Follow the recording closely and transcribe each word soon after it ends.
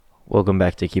Welcome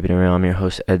back to Keeping It Real. I'm your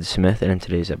host, Ed Smith, and in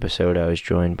today's episode, I was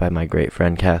joined by my great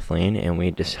friend, Kathleen, and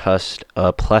we discussed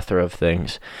a plethora of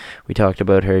things. We talked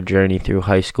about her journey through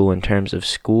high school in terms of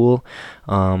school,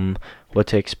 what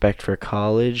to expect for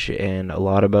college, and a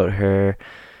lot about her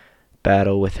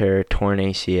battle with her torn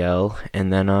ACL,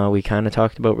 and then we kind of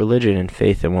talked about religion and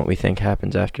faith and what we think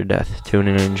happens after death. Tune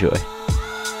in and enjoy.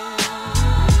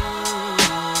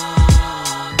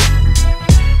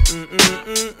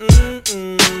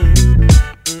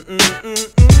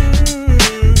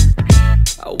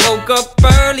 I woke up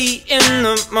early in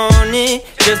the morning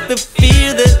just to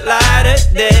feel the light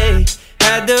of day.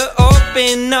 Had to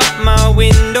open up my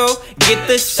window, get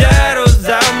the shadows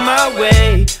out my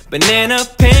way. Banana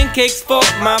pancakes for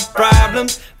my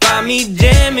problems, find me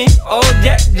jamming old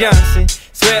Jack Johnson.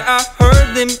 Swear I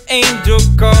heard them angel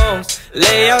calls,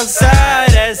 lay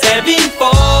outside as heaven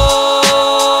falls,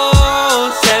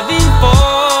 heaven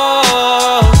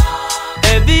falls,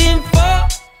 heaven falls.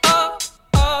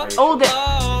 Oh,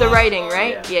 the writing,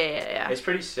 right? Yeah. It's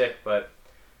pretty sick, but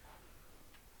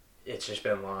it's just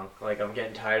been long. Like, I'm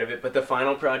getting tired of it. But the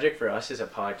final project for us is a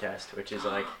podcast, which is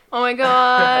like... Oh my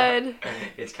god.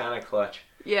 It's kind of clutch.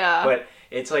 Yeah. But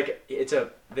it's like,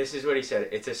 this is what he said.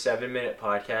 It's a 7-minute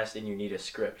podcast and you need a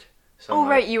script. So oh,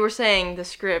 right. You were saying the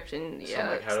script and so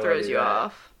like, it how do I throws do you that?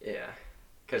 off. Yeah.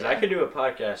 Because I could do a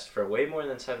podcast for way more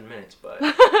than 7 minutes, but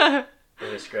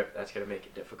with a script, that's going to make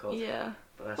it difficult. Yeah.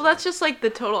 But That's just like the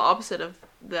total opposite of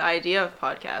the idea of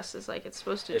podcasts. Is like it's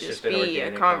supposed to just an be a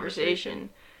organic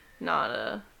conversation,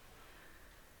 not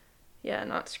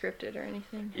not scripted or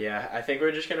anything. Yeah, I think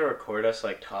we're just going to record us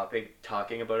like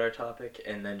talking about our topic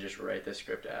and then just write the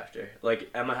script after. Like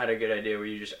Emma had a good idea where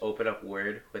you just open up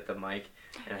Word with the mic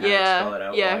and have it spell it out I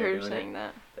while you're heard doing saying it.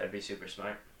 that. That'd be super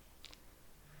smart.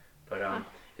 But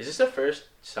is this the first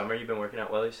summer you've been working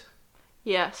at Welly's?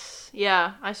 Yes.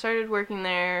 Yeah. I started working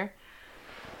there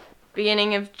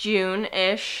beginning of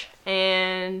June-ish,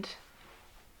 and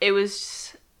I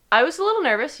was a little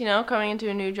nervous, coming into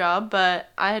a new job, but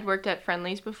I had worked at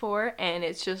Friendly's before, and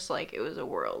it's just like, it was a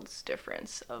world's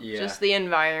difference of just the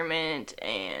environment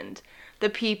and the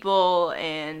people,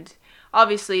 and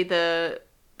obviously the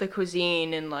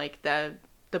cuisine and like the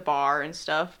bar and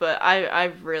stuff, but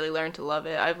I've really learned to love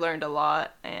it. I've learned a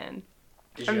lot, and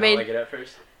Did you not like it at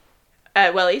first?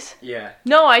 At Welly's? Yeah.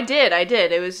 No, I did.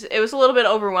 It was a little bit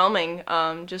overwhelming.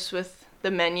 Just with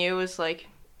the menu was like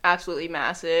absolutely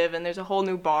massive, and there's a whole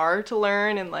new bar to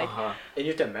learn, and like. And you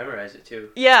have to memorize it too.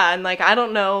 Yeah, and like I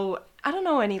don't know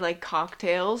any like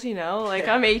cocktails. Like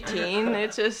I'm 18.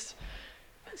 It's just.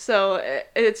 So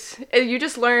you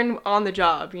just learn on the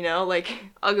job. Like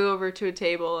I'll go over to a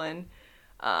table and,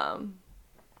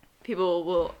 people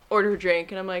will order a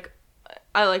drink, and I'm like.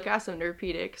 I ask them to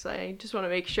repeat it because I just want to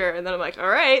make sure, and then I'm like, all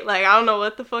right, like I don't know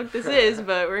what the fuck this is,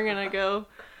 but we're gonna go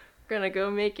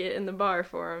make it in the bar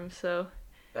for them. So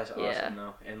that's awesome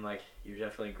though, and like you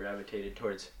definitely gravitated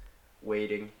towards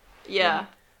waiting. Yeah.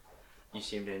 You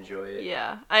seem to enjoy it.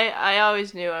 Yeah, I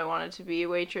always knew I wanted to be a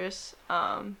waitress.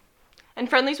 And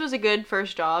Friendly's was a good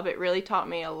first job. It really taught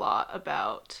me a lot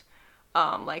about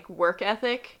like work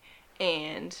ethic,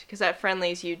 and because at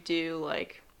Friendly's you do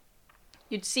like.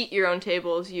 You'd seat your own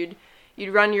tables, you'd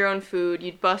run your own food,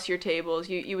 you'd bus your tables,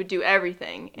 you would do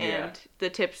everything, and the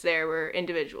tips there were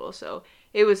individual, so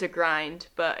it was a grind,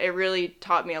 but it really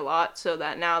taught me a lot, so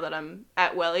that now that I'm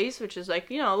at Welly's, which is like,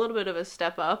 a little bit of a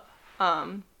step up,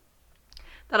 that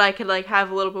I could like have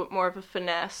a little bit more of a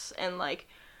finesse and like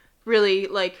really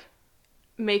like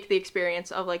make the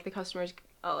experience of like the customers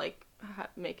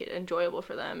make it enjoyable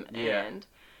for them, and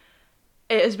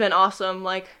it has been awesome.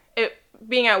 Like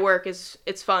being at work it's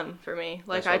fun for me.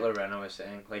 Like that's what Lorena was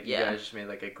saying. Like you guys just made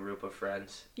like a group of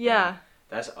friends. Yeah.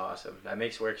 That's awesome. That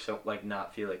makes work so like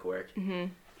not feel like work.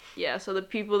 Mhm. Yeah. So the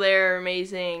people there are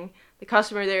amazing. The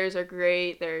customer theirs are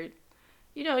great. They're,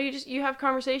 you have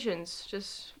conversations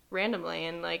just randomly,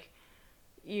 and like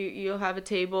you'll have a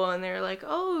table and they're like,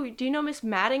 oh, do you know Miss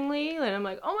Mattingly? And I'm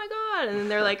like, oh my god. And then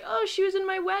they're like, oh, she was in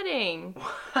my wedding.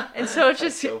 And so it's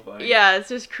just so funny. Yeah, it's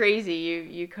just crazy.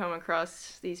 You come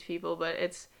across these people, but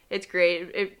it's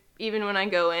great. Even when I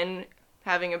go in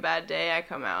having a bad day, I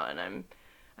come out and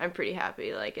I'm pretty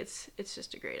happy. Like it's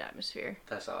just a great atmosphere.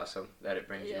 That's awesome that it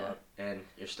brings you up, and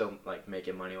you're still like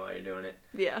making money while you're doing it.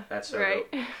 Yeah. That's so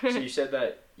right. dope. So you said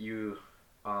that you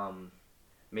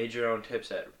made your own tips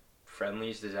at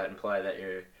Friendly's. Does that imply that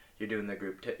you're doing the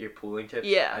group you're pooling tips?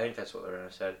 Yeah. I think that's what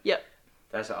Lorena said. Yep.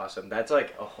 That's awesome. That's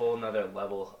like a whole nother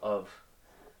level of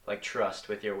like trust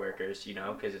with your workers,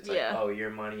 because it's like, oh, your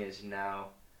money is now,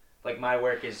 like my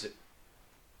work is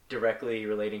directly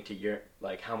relating to your,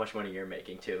 like how much money you're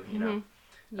making too,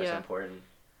 That's Yeah. important.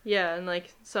 Yeah, and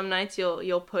like some nights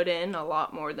you'll put in a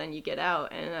lot more than you get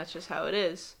out, and that's just how it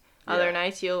is. Yeah. Other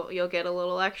nights you'll get a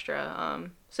little extra.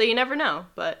 So you never know,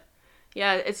 but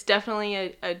yeah, it's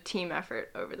definitely a team effort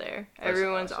over there. That's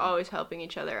Everyone's awesome. always helping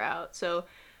each other out. So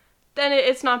then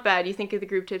it's not bad. You think of the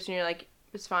group tips and you're like,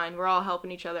 it's fine. We're all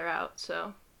helping each other out,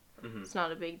 so Mhm. it's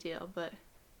not a big deal. But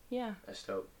yeah, That's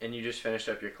dope. And you just finished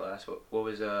up your class. What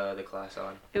was the class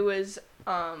on? it was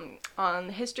on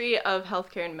the history of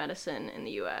healthcare and medicine in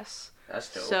the U.S.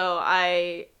 That's dope. So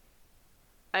I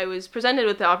was presented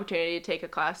with the opportunity to take a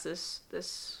class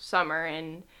this summer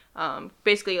and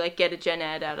basically like get a gen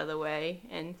ed out of the way.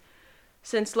 And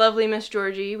since lovely Miss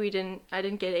Georgie, I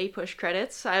didn't get APUSH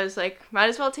credits. I was like, might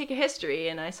as well take a history.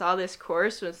 And I saw this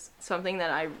course was something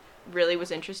that I really was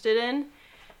interested in,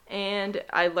 and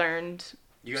I learned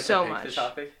you got so to pick much. the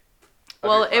topic?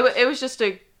 Well, it was just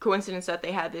a coincidence that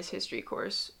they had this history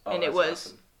course, Oh, and it that's was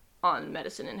awesome. on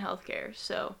medicine and healthcare.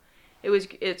 So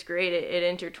it's great. It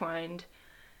intertwined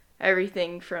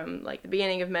everything from like the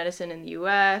beginning of medicine in the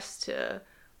U.S. to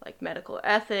like medical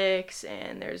ethics,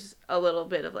 and there's a little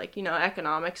bit of like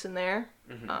economics in there,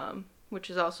 Mhm. which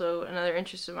is also another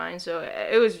interest of mine. So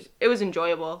it was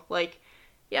enjoyable. Like,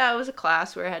 yeah, it was a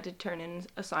class where I had to turn in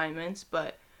assignments,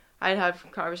 but I'd have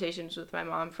conversations with my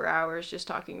mom for hours just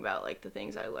talking about like the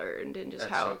things I learned and just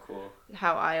That's so cool.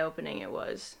 how eye-opening it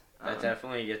was. That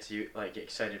definitely gets you like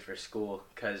excited for school,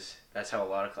 because that's how a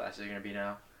lot of classes are gonna be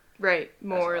now. Right,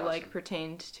 more awesome. like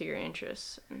pertained to your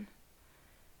interests. And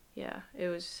yeah, it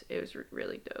was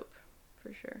really dope,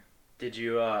 for sure. Did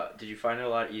you find it a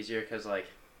lot easier because like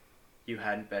you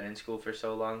hadn't been in school for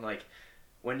so long? Like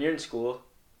when you're in school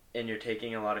and you're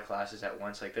taking a lot of classes at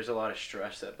once, like there's a lot of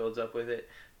stress that builds up with it.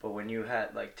 But when you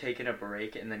had like taken a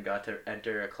break and then got to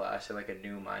enter a class in like a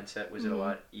new mindset, was it a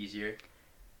lot easier?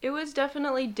 It was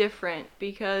definitely different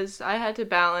because I had to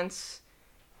balance,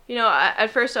 at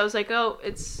first I was like, oh,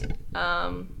 it's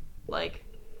like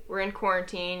we're in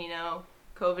quarantine,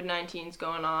 COVID-19's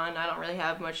going on, I don't really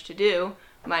have much to do,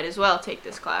 might as well take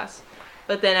this class.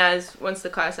 But then once the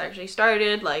class actually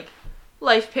started, like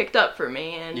life picked up for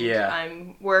me, and Yeah.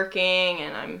 I'm working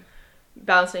and I'm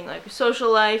balancing like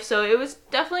social life, so it was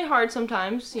definitely hard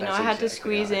sometimes. That's I had to exactly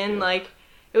squeeze how I in, feel. like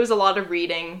it was a lot of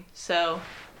reading, so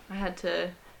I had to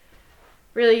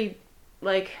really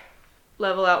like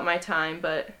level out my time,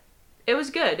 but it was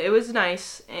good. It was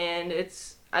nice, and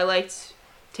I liked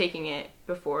taking it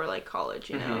before like college,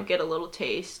 Mhm. get a little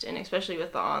taste, and especially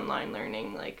with the online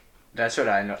learning, like That's what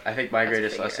I know. I think my Let's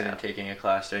greatest figure lesson in out. taking a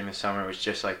class during the summer was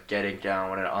just like getting down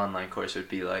what an online course would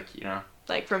be like,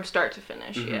 like from start to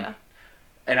finish. Mhm. Yeah.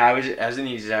 And I was in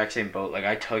the exact same boat. Like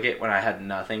I took it when I had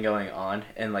nothing going on,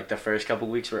 and like the first couple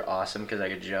weeks were awesome because I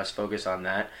could just focus on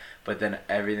that. But then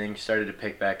everything started to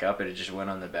pick back up, and it just went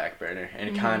on the back burner. And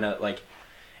it kind of like,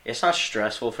 it's not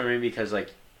stressful for me because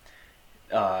like,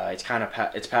 it's kind of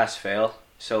it's pass fail,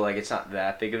 so like it's not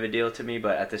that big of a deal to me.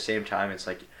 But at the same time, it's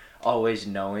like always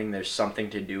knowing there's something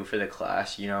to do for the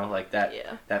class. Like that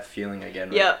Yeah. that feeling again.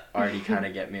 would Yep. Already kind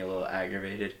of get me a little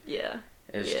aggravated. Yeah.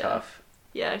 It's Yeah. tough.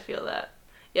 Yeah, I feel that.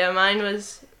 Yeah, mine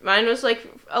was like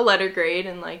a letter grade,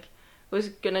 and like was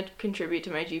gonna contribute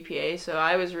to my GPA, so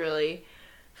I was really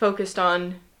focused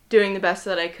on doing the best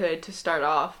that I could to start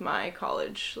off my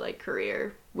college like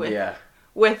career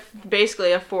with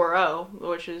basically a 4.0,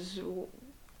 which is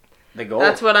The goal.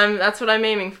 that's what I'm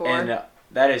aiming for. And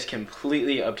that is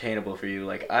completely obtainable for you.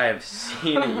 Like I have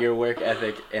seen your work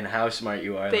ethic and how smart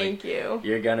you are. Thank like, you.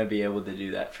 You're gonna be able to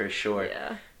do that for sure.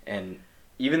 Yeah. And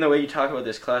even the way you talk about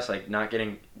this class, like not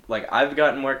getting, like I've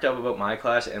gotten worked up about my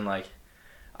class, and like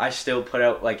I still put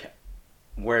out like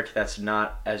work that's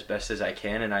not as best as I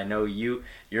can, and I know you're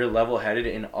level-headed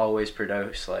and always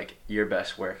produce like your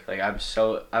best work. Like I've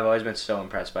always been so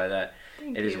impressed by that.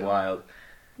 Thank It is you. wild.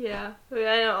 Yeah. I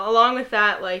know, along with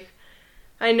that, like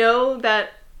I know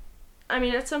that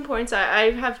at some points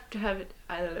I've had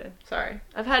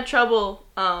trouble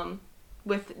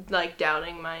with like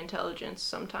doubting my intelligence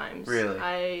sometimes. Really?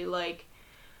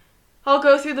 I'll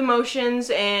go through the motions,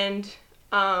 and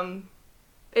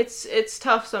it's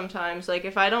tough sometimes. Like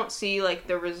if I don't see like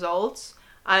the results,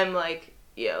 I'm like,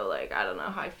 like I don't know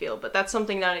how I feel, but that's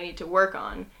something that I need to work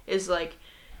on. Is like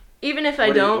even if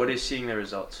What is seeing the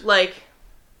results? like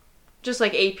just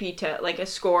like AP test, like a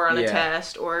score on a Yeah.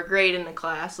 test or a grade in the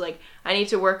class, like I need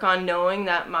to work on knowing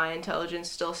that my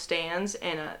intelligence still stands,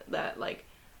 and that like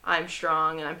I'm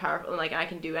strong and I'm powerful and like I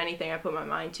can do anything I put my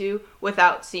mind to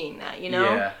without seeing that,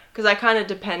 Yeah. because I kind of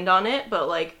depend on it, but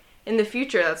like in the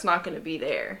future that's not going to be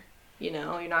there. You're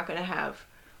not going to have,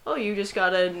 oh, you just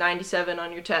got a 97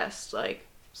 on your test. Like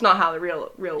it's not how the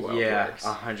real world Yeah, works.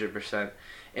 100%.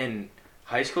 And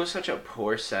high school is such a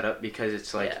poor setup because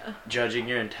it's like judging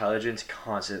your intelligence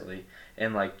constantly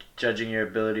and like judging your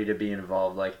ability to be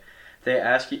involved. Like they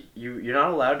ask you're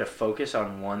not allowed to focus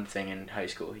on one thing in high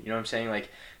school. You know what I'm saying? Like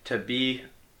to be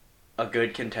a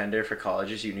good contender for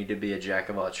colleges, you need to be a jack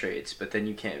of all trades, but then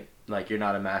you can't, like, you're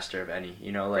not a master of any,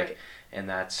 you know, like,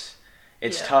 and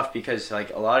it's tough because,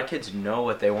 like, a lot of kids know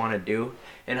what they want to do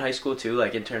in high school, too,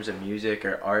 like, in terms of music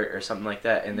or art or something like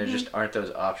that, and there just aren't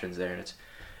those options there, and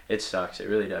it sucks. It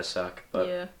really does suck,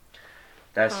 but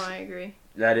I agree.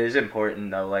 That is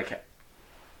important, though. Like,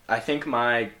 I think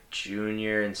my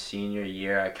junior and senior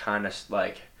year, I kind of,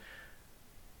 like,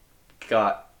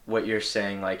 got what you're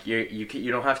saying, like you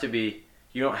don't have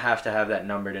to have that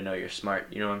number to know you're smart,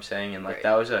 you know what I'm saying? And like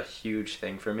that was a huge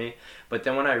thing for me. But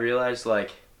then when I realized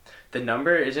like the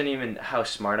number isn't even how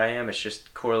smart I am, it's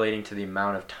just correlating to the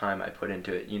amount of time I put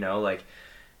into it, you know, like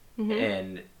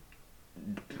and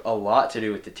a lot to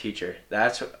do with the teacher.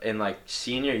 That's in like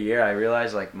senior year I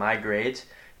realized like my grades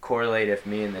correlate if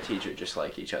me and the teacher just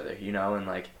like each other, you know, and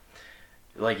like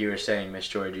you were saying, Miss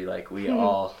Georgie, like we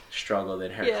all struggled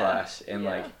in her class, and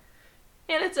like,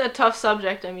 and it's a tough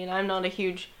subject. I mean, I'm not a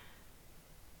huge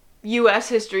U.S.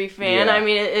 history fan. I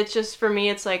mean, it's just for me,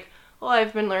 it's like, well,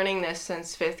 I've been learning this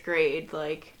since 5th grade.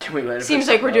 Like, seems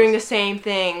like we're doing the same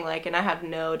thing. Like, and I have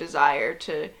no desire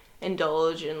to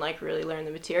indulge and like really learn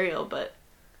the material, but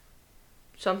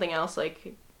something else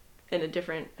like in a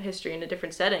different history in a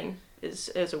different setting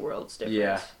is a world's difference.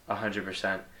 Yeah,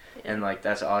 100%. And, like,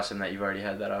 that's awesome that you've already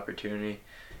had that opportunity.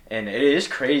 And it is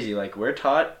crazy. Like, we're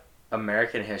taught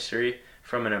American history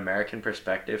from an American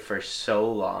perspective for so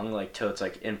long, like, till it's,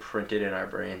 like, imprinted in our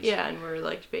brains. Yeah, and we're,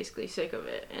 like, basically sick of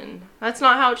it. And that's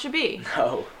not how it should be.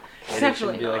 No. It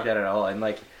shouldn't be like that at all. And,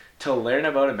 like, to learn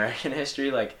about American history,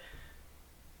 like,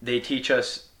 they teach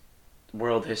us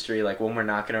world history, like, when we're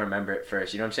not going to remember it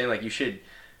first. You know what I'm saying? Like, you should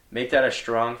make that a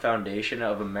strong foundation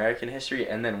of American history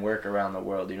and then work around the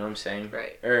world, you know what I'm saying?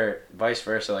 Right. Or vice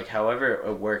versa, like however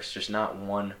it works, just not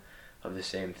one of the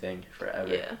same thing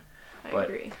forever. Yeah, I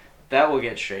agree. That will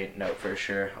get straightened out for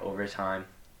sure over time.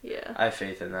 Yeah. I have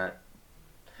faith in that.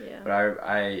 Yeah. But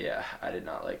I did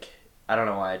not like, I don't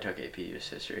know why I took AP US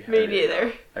history. Me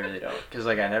neither. I really don't. Because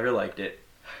like I never liked it.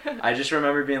 I just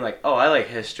remember being like, oh, I like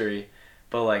history,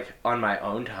 but like on my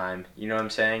own time, you know what I'm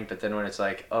saying? But then when it's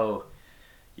like, oh,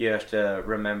 you have to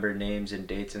remember names and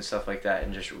dates and stuff like that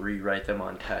and just rewrite them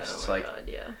on tests. Oh my God,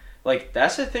 yeah. Like,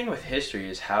 that's the thing with history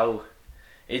is how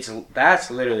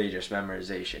that's literally just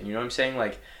memorization. You know what I'm saying?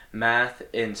 Like, math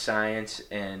and science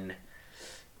and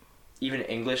even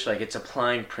English, like, it's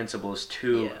applying principles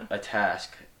to a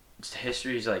task.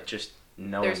 History is, like, just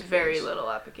knowing There's very things.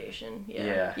 little application.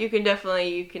 Yeah. You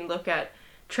can look at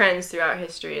trends throughout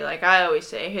history. Like I always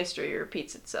say, history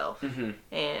repeats itself,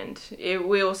 and we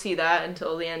will see that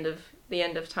until the end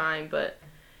of time. But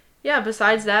yeah,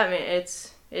 besides that, I mean,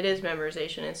 it is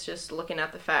memorization. It's just looking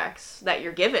at the facts that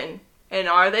you're given, and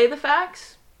are they the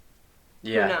facts?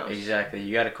 Yeah, Who knows? Exactly.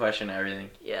 You got to question everything.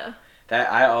 Yeah.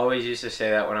 That I always used to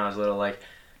say that when I was little. Like,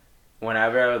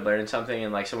 whenever I would learn something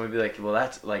and like someone would be like, well,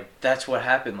 that's what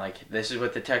happened, like this is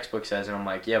what the textbook says, and I'm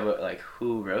like, yeah, but like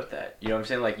who wrote that? You know what I'm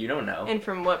saying? Like, you don't know. And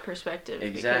from what perspective?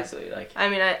 Exactly. Because, like, I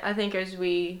mean, I think as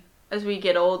we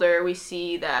get older, we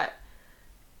see that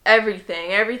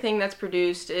everything that's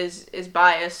produced is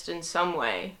biased in some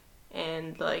way.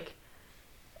 And like,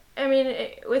 I mean,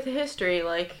 with history,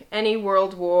 like any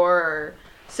world war or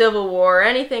civil war or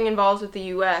anything involved with the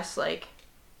U.S., like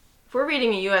if we're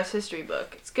reading a U.S. history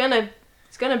book, it's gonna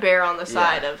bear on the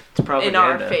side of in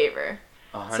our favor.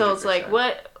 100%. So it's like,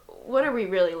 what are we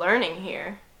really learning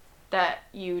here? That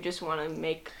you just want to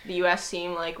make the U.S.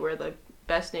 seem like we're the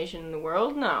best nation in the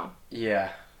world? No.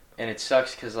 Yeah, and it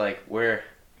sucks because like we're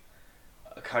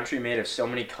a country made of so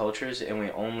many cultures, and we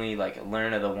only like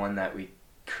learn of the one that we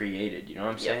created. You know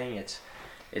what I'm saying?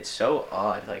 It's so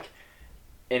odd. Like.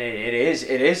 And it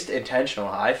is intentional,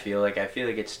 I feel like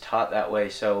it's taught that way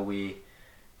so we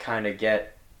kind of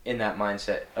get in that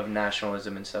mindset of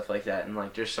nationalism and stuff like that, and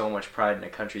like there's so much pride in a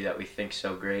country that we think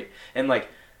so great. And like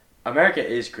America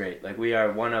is great, like we are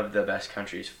one of the best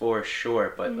countries for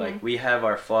sure, but like we have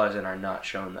our flaws and are not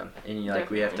shown them, and like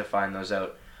we have to find those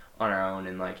out on our own.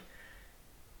 And like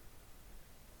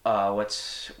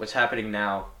what's happening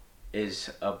now is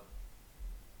a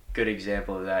good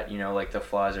example of that, you know, like the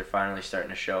flaws are finally starting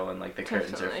to show, and like the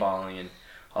curtains are falling, and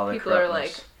all the people are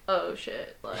like, oh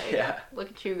shit, like look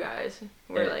at you guys,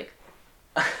 we're like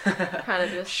kind of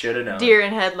just shoulda known. Deer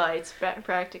in headlights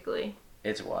practically.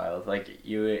 It's wild. Like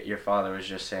your father was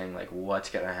just saying like what's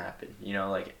gonna happen, you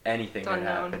know, like anything could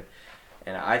happen.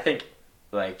 And I think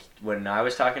like when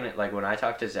I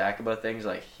talk to Zach about things,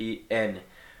 like he and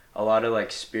a lot of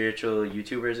like spiritual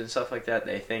YouTubers and stuff like that,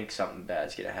 they think something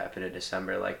bad's gonna happen in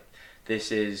December. Like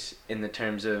this is in the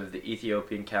terms of the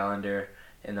Ethiopian calendar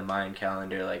and the Mayan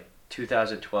calendar, like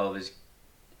 2012 is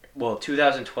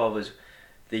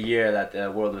the year that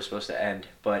the world was supposed to end,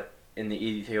 but in the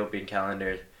Ethiopian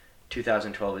calendar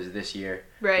 2012 is this year.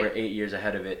 Right. We're 8 years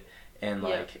ahead of it, and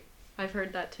like I've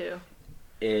heard that too.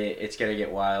 It's gonna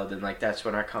get wild, and like that's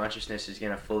when our consciousness is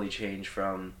gonna fully change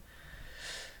from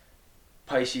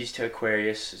Pisces to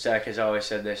Aquarius. Zach has always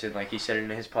said this, and like he said it in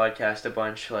his podcast a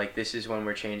bunch, like this is when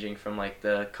we're changing from like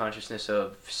the consciousness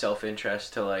of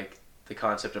self-interest to like the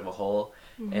concept of a whole.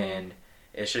 And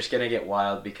it's just gonna get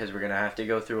wild because we're gonna have to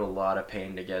go through a lot of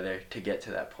pain together to get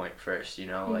to that point first, you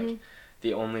know. Like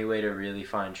the only way to really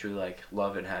find true like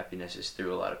love and happiness is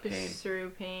through a lot of pain. It's through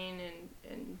pain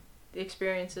and the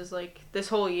experiences. Like this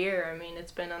whole year, I mean,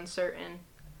 it's been uncertain,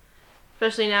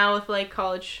 especially now with like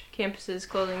college campuses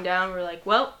closing down. We're like,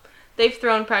 well, they've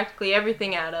thrown practically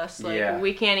everything at us. Like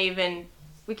we can't even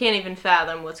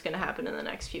fathom what's going to happen in the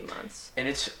next few months. And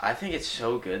I think it's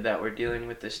so good that we're dealing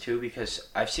with this too, because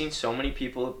I've seen so many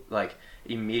people like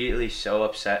immediately so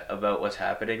upset about what's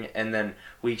happening, and then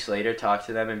weeks later talk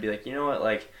to them and be like, you know what,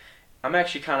 like I'm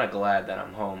actually kind of glad that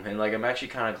I'm home, and like I'm actually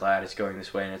kind of glad it's going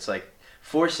this way. And it's like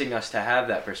forcing us to have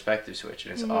that perspective switch,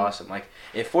 and it's awesome. Like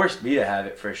it forced me to have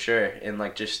it for sure, and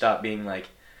like just stop being like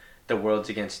the world's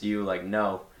against you. Like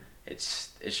no,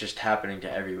 it's just happening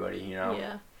to everybody, you know.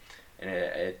 Yeah.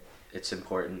 And it's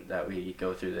important that we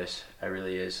go through this. It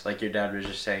really is. Like your dad was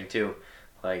just saying too,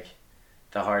 like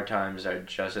the hard times are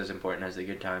just as important as the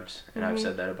good times. And I've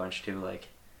said that a bunch too. Like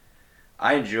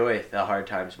I enjoy the hard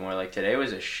times more. Like today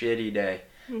was a shitty day,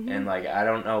 and like I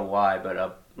don't know why, but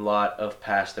a lot of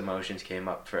past emotions came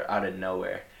up out of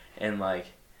nowhere. And like,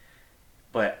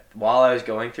 but while I was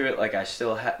going through it, like I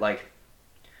still had like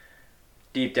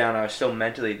deep down I was still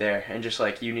mentally there, and just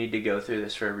like you need to go through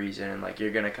this for a reason, and like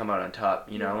you're gonna come out on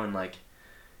top, you know. And like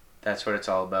that's what it's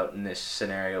all about in this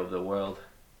scenario of the world.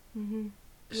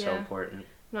 It's so important.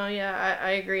 No, yeah,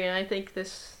 I agree, and I think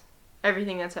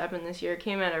everything that's happened this year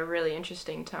came at a really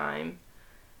interesting time.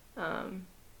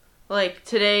 Like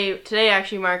today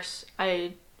actually marks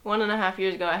 1.5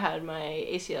 years ago I had my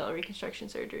ACL reconstruction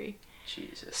surgery.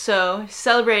 Jesus. So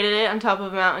celebrated it on top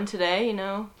of a mountain today, you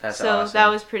know. That's awesome. So that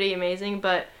was pretty amazing,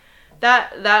 but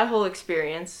that whole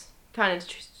experience kind of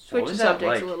switched the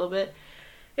subjects a little bit.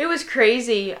 It was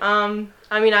crazy. I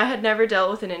mean, I had never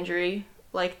dealt with an injury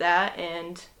like that,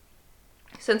 and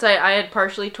since I had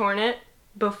partially torn it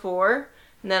before,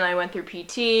 and then I went through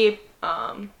PT,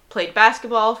 played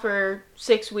basketball for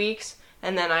 6 weeks,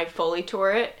 and then I fully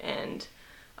tore it, and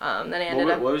then I ended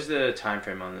up... What was the time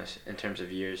frame on this in terms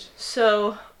of years?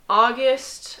 So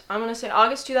August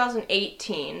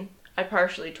 2018, I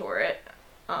partially tore it.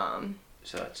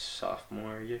 So that's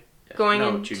sophomore year? Yeah. Going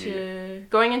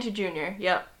into junior,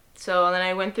 yep. So then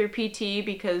I went through PT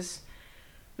because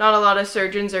not a lot of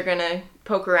surgeons are going to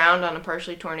poke around on a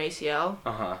partially torn ACL.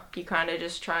 You kind of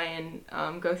just try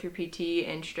and go through PT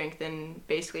and strengthen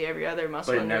basically every other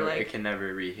muscle in your leg. It can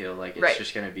never re-heal. Like it's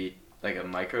just going to be like a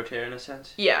micro tear in a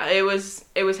sense? Yeah, it was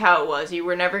how it was. You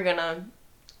were never going to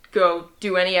go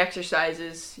do any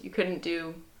exercises. You couldn't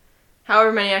do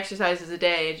however many exercises a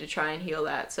day to try and heal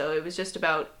that. So it was just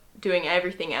about doing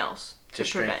everything else to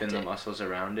strengthen the muscles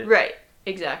around it. Right,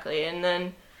 exactly. And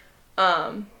then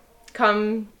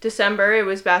come December, it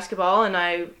was basketball, and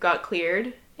I got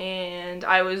cleared, and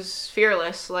I was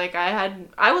fearless. Like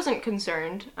I wasn't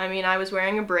concerned. I mean, I was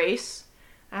wearing a brace.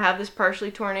 I have this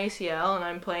partially torn ACL, and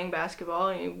I'm playing basketball.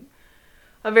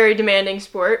 A very demanding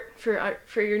sport for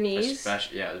your knees.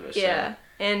 Especially, I was about to say.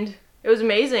 And it was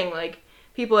amazing. Like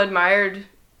people admired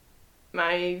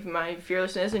my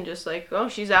fearlessness and just like, oh,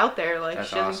 she's out there, like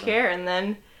she doesn't care. And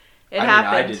then it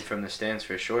happened. I did from the stands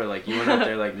for sure. Like you went out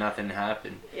there like nothing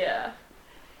happened. Yeah,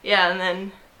 and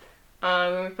then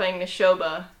when we were playing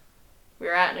Neshoba, we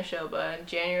were at Neshoba on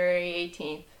January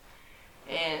 18th,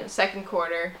 and second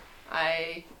quarter,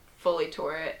 I fully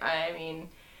tore it. I mean,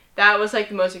 that was like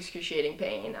the most excruciating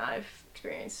pain I've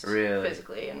experienced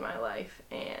physically in my life,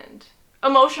 and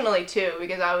emotionally too,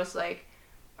 because I was like,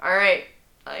 all right,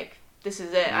 like this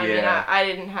is it. I mean, I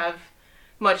didn't have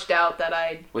much doubt that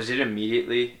I'd... Was it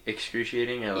immediately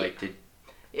excruciating, or like did...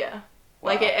 Yeah.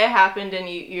 Wow. Like it happened, and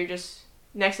you're just,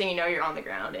 next thing you know, you're on the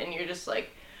ground, and you're just like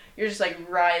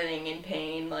writhing in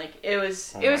pain. Like it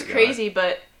was crazy,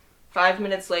 but 5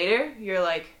 minutes later, you're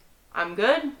like, I'm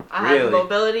good. I have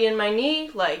mobility in my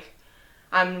knee. Like,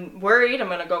 I'm worried. I'm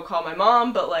gonna go call my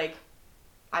mom, but like,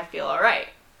 I feel all right.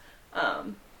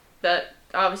 But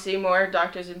obviously more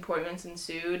doctor's appointments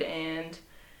ensued, and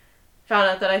found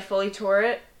out that I fully tore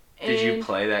it. Did you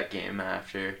play that game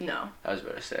after? No. I was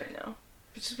about to say. No.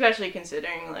 Especially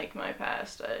considering, like, my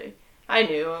past. I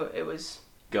knew it was...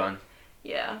 Gone.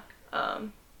 Yeah.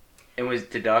 And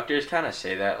did doctors kind of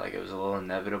say that, like, it was a little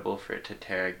inevitable for it to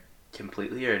tear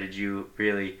completely, or did you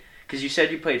really... Because you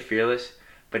said you played Fearless,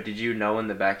 but did you know in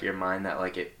the back of your mind that,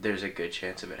 like, there's a good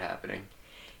chance of it happening?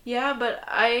 Yeah, but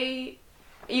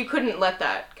you couldn't let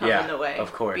that come in the way.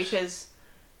 Of course. Because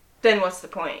then what's the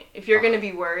point? If you're going to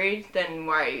be worried, then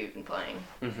why are you even playing?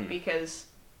 Mm-hmm. Because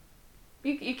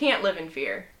you can't live in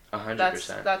fear.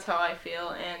 100%. That's how I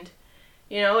feel. And,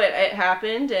 you know, it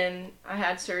happened, and I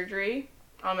had surgery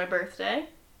on my birthday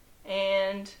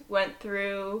and went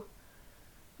through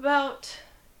about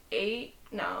 8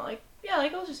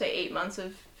 months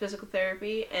of physical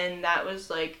therapy. And that was,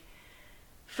 like,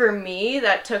 for me,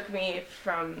 that took me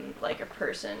from, like, a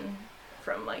person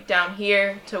from, like, down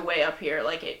here to way up here.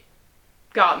 Like, it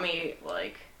got me,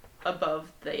 like,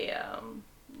 above the,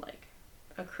 like,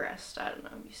 a crest. I don't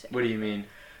know what you say. What do you mean?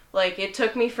 Like, it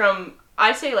took me from,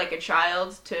 I'd say, like, a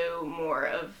child to more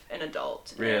of an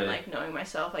adult. Really? And, like, knowing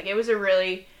myself. Like, it was a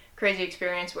really crazy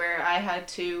experience where I had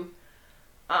to,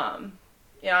 I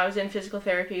was in physical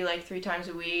therapy, like, 3 times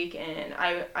a week, and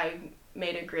I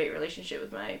made a great relationship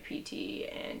with my PT,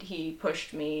 and he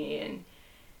pushed me, and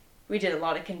we did a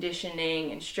lot of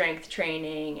conditioning and strength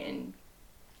training, and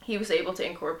he was able to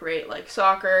incorporate, like,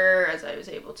 soccer as I was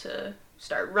able to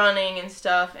start running and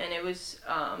stuff, and it was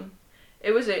a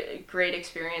great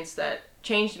experience that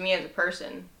changed me as a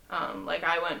person. Like,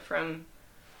 I went from,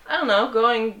 I don't know,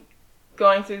 going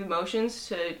through the motions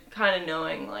to kind of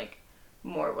knowing, like,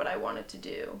 more what I wanted to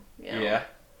do, you know? Yeah.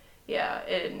 Yeah,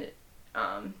 and,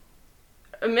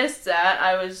 amidst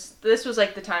that, this was,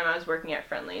 like, the time I was working at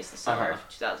Friendly's, the summer of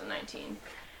 2019.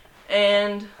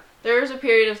 And there was a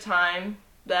period of time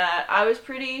that I was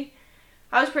pretty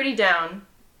down.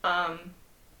 You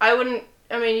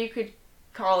could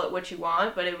call it what you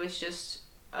want, but it was just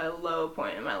a low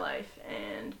point in my life.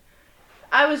 And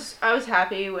I was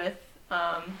happy with,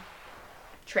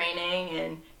 training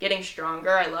and getting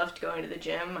stronger. I loved going to the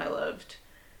gym. I loved,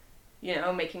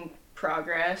 making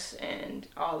progress and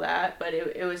all that, but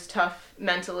it was tough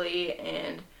mentally,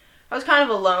 and I was kind of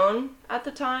alone at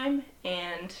the time,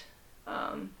 and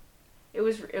it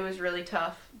was really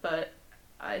tough, but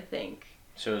I think...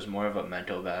 So it was more of a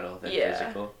mental battle than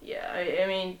physical? Yeah, I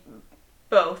mean,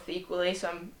 both equally,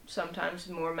 sometimes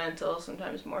more mental,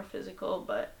 sometimes more physical,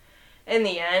 but in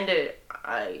the end, it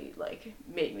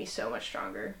made me so much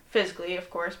stronger. Physically, of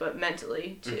course, but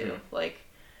mentally, too. Mm-hmm. Like,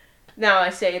 now I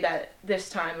say that this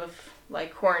time of,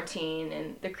 like, quarantine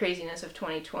and the craziness of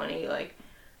 2020, like,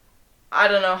 I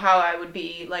don't know how I would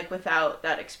be, like, without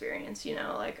that experience,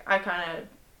 Like, I kind of,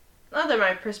 not that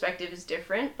my perspective is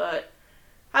different, but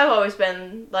I've always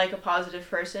been, like, a positive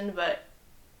person, but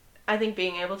I think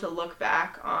being able to look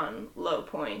back on low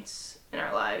points in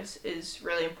our lives is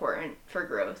really important for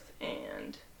growth,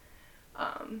 and,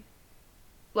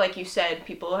 like you said,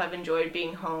 people have enjoyed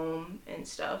being home and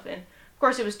stuff, and of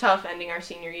course it was tough ending our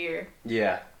senior year.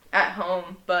 Yeah. At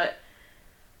home, but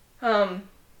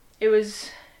it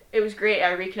was great.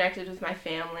 I reconnected with my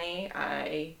family.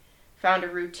 I found a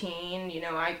routine.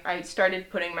 I started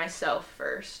putting myself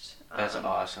first. That's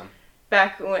awesome.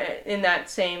 Back in that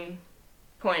same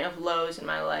point of lows in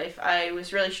my life, I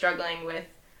was really struggling with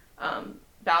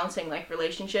balancing, like,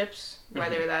 relationships,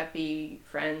 whether that be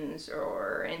friends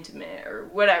or intimate or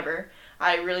whatever.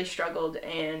 I really struggled,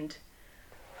 and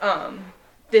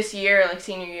this year, like,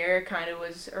 senior year, kind of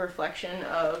was a reflection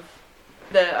of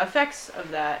the effects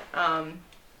of that.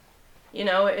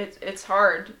 It's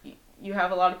hard. You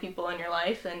have a lot of people in your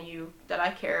life that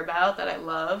I care about, that I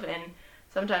love, and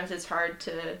sometimes it's hard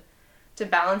to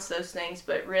balance those things,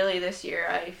 but really this year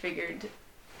I figured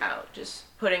out just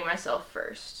putting myself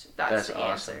first. That's the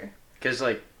awesome. Answer. Because,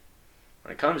 like,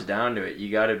 when it comes down to it,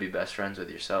 you gotta be best friends with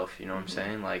yourself, you know what I'm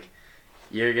saying? Like,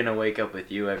 you're gonna wake up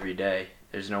with you every day.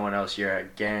 There's no one else you're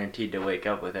guaranteed to wake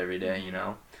up with every day,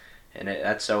 And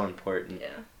that's so important.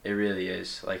 Yeah. It really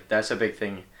is. Like, that's a big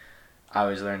thing I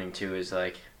was learning, too, is,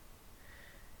 like,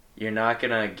 you're not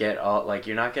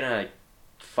gonna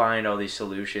find all these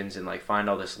solutions and, like, find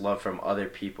all this love from other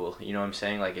people. You know what I'm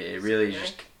saying? Like, it really is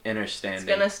just inner standing.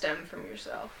 It's gonna stem from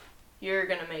yourself. You're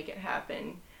gonna make it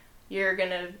happen.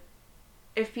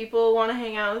 If people want to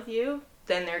hang out with you,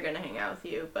 then they're gonna hang out with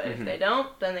you. But if they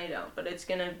don't, then they don't. But it's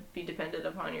gonna be dependent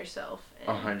upon yourself.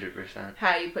 100%.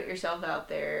 How you put yourself out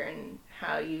there and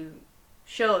how you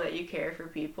show that you care for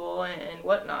people and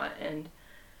whatnot. And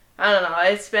I don't know,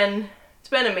 it's been it's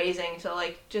been amazing to,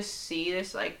 like, just see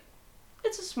this, like,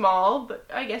 it's a small, but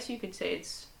I guess you could say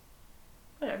it's,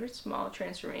 whatever, it's small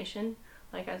transformation,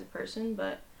 like, as a person,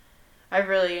 but I've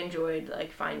really enjoyed,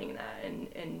 like, finding that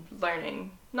and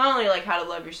learning, not only, like, how to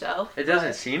love yourself. It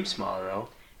doesn't seem small, though.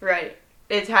 Right.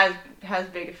 It has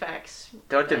big effects.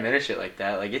 Don't diminish it like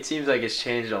that. Like, it seems like it's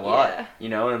changed a lot, you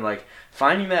know, and, like,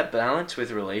 finding that balance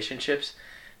with relationships,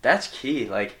 that's key.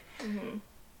 Like,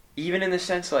 even in the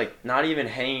sense, like, not even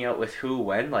hanging out with who,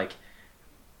 when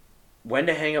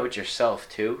to hang out with yourself,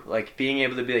 too. Like, being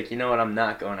able to be like, you know what, I'm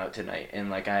not going out tonight, and,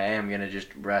 like, I am going to just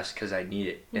rest because I need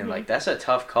it. And, like, that's a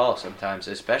tough call sometimes,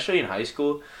 especially in high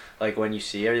school. Like, when you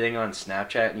see everything on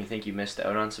Snapchat and you think you missed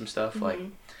out on some stuff, like,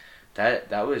 that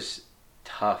was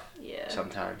tough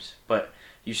sometimes. But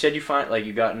you said you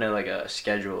got into, like, a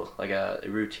schedule, like a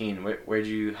routine.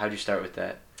 How'd you start with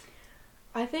that?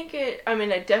 I think it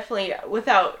definitely,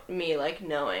 without me, like,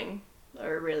 knowing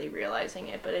or really realizing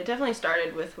it, but it definitely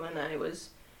started with when I was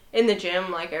in the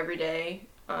gym, like, every day,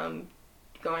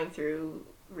 going through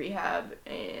rehab.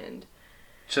 And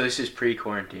so this is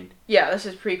pre-quarantine? Yeah, this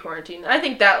is pre-quarantine. I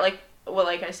think that, like, well,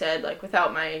 like I said, like,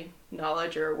 without my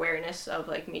knowledge or awareness of,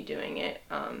 like, me doing it,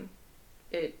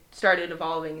 it started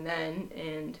evolving then.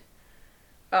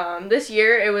 And this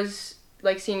year, it was,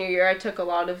 like, senior year, I took a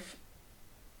lot of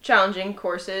challenging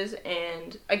courses,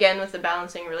 and again, with the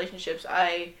balancing relationships,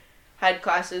 I had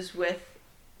classes with,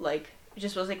 like, it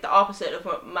just was, like, the opposite of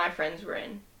what my friends were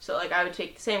in. So, like, I would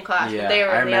take the same class, but they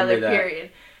were in the other period.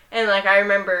 And, like, I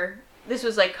remember this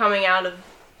was, like, coming out of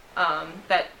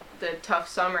the tough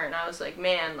summer, and I was like,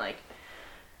 man, like,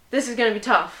 this is gonna be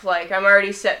tough. Like, I'm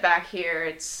already set back here.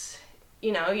 It's,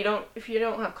 you know, if you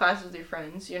don't have classes with your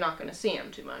friends, you're not gonna see them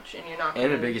too much, and you're not gonna...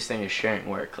 And the biggest thing is sharing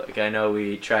work. Like, I know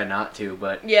we try not to,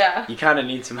 but yeah, you kind of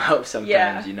need some help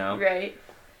sometimes, you know? Right.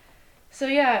 So,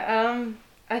 yeah,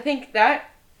 I think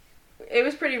that it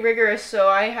was pretty rigorous, so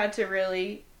I had to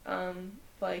really,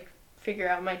 like, figure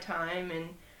out my time, and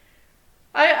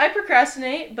I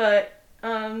procrastinate, but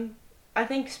I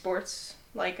think sports,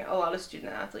 like a lot of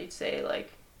student athletes say,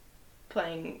 like,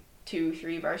 playing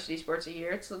 2-3 varsity sports a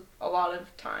year, it's a lot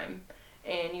of time,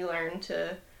 and you learn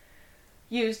to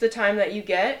use the time that you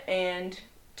get and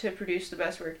to produce the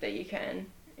best work that you can.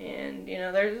 And, you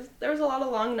know, there was a lot of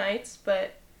long nights,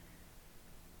 but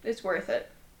it's worth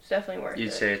it. It's definitely worth it.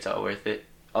 You'd say it's all worth it?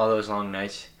 All those long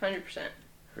nights? 100%.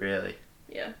 Really?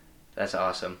 Yeah. That's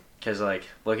awesome. Because, like,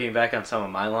 looking back on some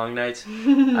of my long nights,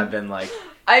 I've been like...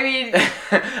 I mean...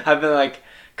 I've been like,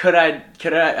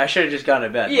 I should have just gone to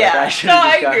bed. Yeah.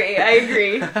 Like, I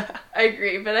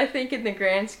agree. But I think in the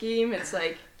grand scheme, it's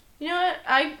like, you know what?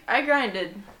 I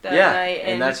grinded that night.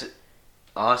 And that's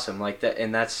awesome. Like, that,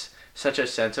 and that's such a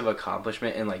sense of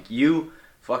accomplishment. And, like, you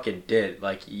fucking did.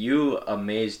 Like, you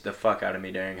amazed the fuck out of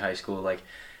me during high school. Like,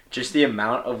 just the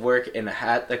amount of work and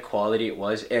the quality it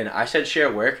was. And I said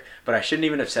share work, but I shouldn't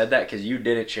even have said that because you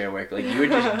didn't share work. Like, you would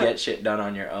just get shit done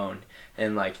on your own.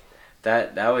 And, like,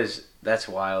 that's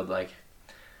wild. Like,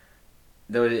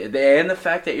 and the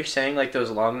fact that you're saying, like, those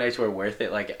long nights were worth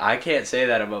it, like, I can't say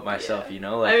that about myself, you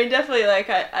know? Like, I mean, definitely, like,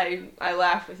 I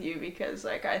laugh with you because,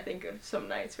 like, I think of some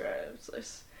nights where I was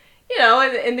just, you know,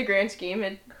 in the grand scheme,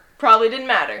 it probably didn't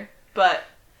matter. But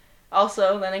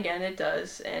also, then again, it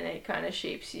does, and it kind of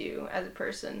shapes you as a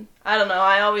person. I don't know,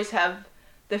 I always have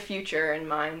the future in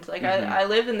mind. Like, I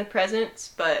live in the present,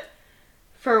 but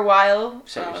for a while...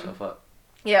 Set yourself up.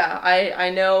 Yeah, I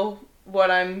know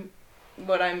what I'm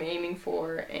aiming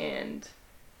for and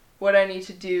what I need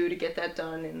to do to get that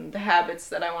done, and the habits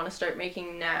that I want to start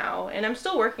making now. And I'm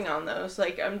still working on those.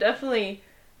 Like, I'm definitely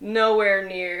nowhere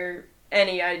near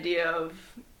any idea of,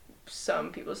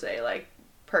 some people say, like,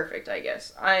 perfect, I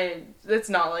guess. It's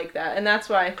not like that. And that's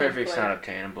why I think, perfect's like, not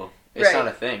obtainable. It's not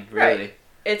a thing, really. Right.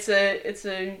 It's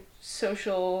a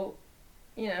social,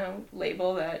 you know,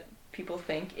 label that people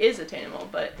think is attainable,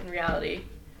 but in reality,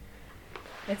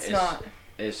 it's not.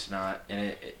 It's not,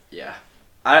 and yeah.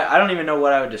 I don't even know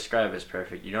what I would describe as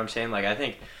perfect, you know what I'm saying? Like, I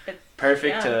think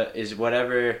perfect is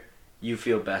whatever you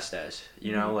feel best as,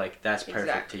 you know? Like, that's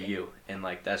perfect to you, and,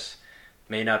 like, that's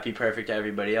may not be perfect to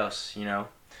everybody else, you know?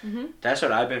 That's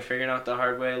what I've been figuring out the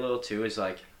hard way a little, too, is,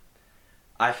 like,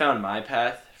 I found my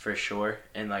path, for sure,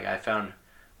 and, like, I found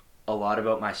a lot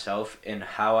about myself and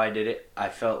how I did it. I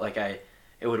felt like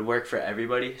it would work for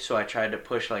everybody, so I tried to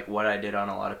push, like, what I did on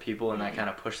a lot of people, and I kind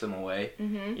of pushed them away,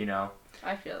 you know?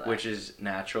 I feel that. Which is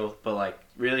natural, but, like,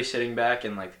 really sitting back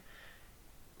and,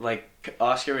 like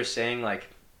Oscar was saying, like,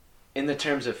 in the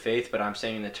terms of faith, but I'm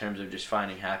saying in the terms of just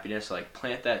finding happiness, like,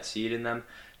 plant that seed in them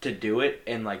to do it,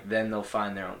 and, like, then they'll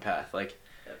find their own path. Like,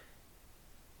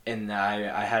 and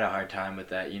I had a hard time with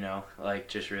that, you know, like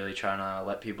just really trying to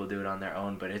let people do it on their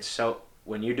own. But it's so,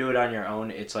 when you do it on your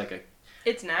own, it's like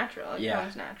It's natural. It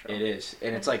comes natural. it is,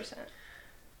 and it's like 100%.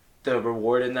 the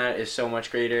reward in that is so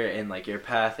much greater, and like your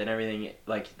path and everything,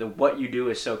 like what you do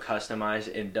is so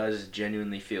customized and does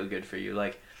genuinely feel good for you.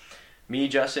 Like me,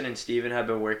 Justin, and Steven have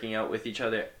been working out with each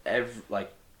other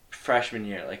like freshman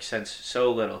year, like since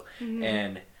so little,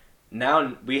 and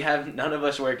now we have none of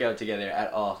us work out together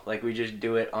at all. Like we just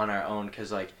do it on our own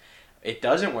because like it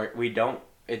doesn't work.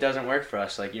 It doesn't work for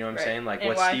us. Like, you know what I'm saying? Like and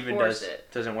what Steven does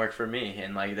it? doesn't work for me,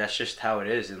 and like that's just how it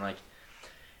is. And like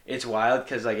it's wild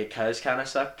because like it does kind of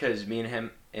suck because me and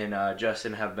him and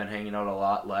Justin have been hanging out a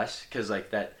lot less because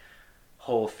like that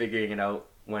whole figuring it out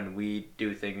when we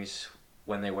do things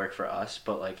when they work for us.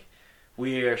 But like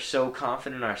we are so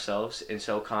confident in ourselves and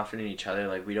so confident in each other,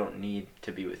 like we don't need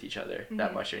to be with each other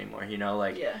that much anymore, you know,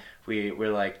 like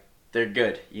we're like, they're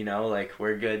good, you know, like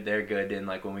we're good, they're good, and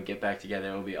like when we get back together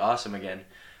it'll be awesome again,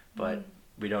 but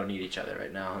we don't need each other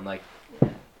right now. And like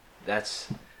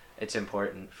it's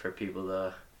important for people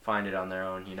to find it on their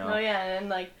own, you know. Oh yeah, and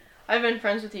like I've been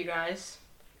friends with you guys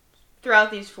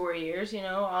throughout these 4 years, you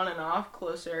know, on and off,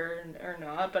 closer or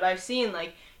not, but I've seen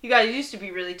like you guys used to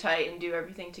be really tight and do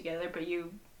everything together, but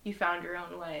you found your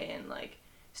own way and like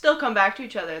still come back to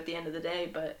each other at the end of the day.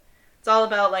 But it's all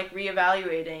about like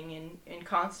reevaluating and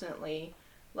constantly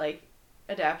like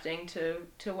adapting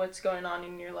to what's going on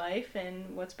in your life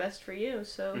and what's best for you.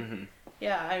 So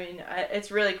yeah, I mean,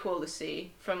 it's really cool to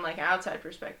see from like an outside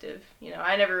perspective. You know,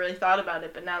 I never really thought about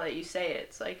it, but now that you say it,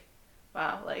 it's like,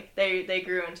 wow, like they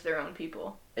grew into their own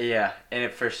people. Yeah,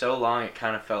 and for so long it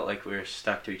kind of felt like we were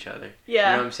stuck to each other.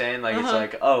 Yeah. You know what I'm saying? Like it's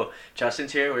like, oh,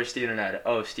 Justin's here, where's Steven and Ed?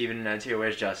 Oh, Steven and Ed's here,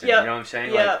 where's Justin? Yep. You know what I'm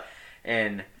saying? Yeah. Like,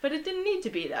 and but it didn't need to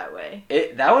be that way.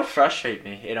 That would frustrate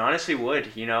me. It honestly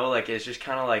would, you know? Like it's just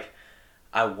kind of like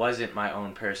I wasn't my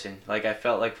own person. Like I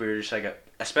felt like we were just like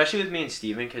especially with me and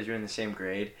Steven because we're in the same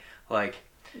grade, like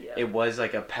it was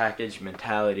like a package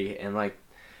mentality, and like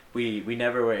we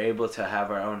never were able to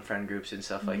have our own friend groups and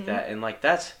stuff like that. And like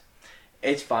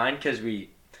it's fine because we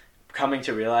coming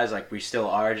to realize like we still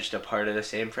are just a part of the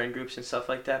same friend groups and stuff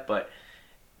like that. But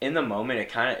in the moment,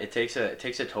 it takes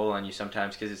a toll on you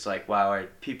sometimes because it's like, wow, are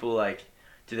people like,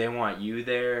 do they want you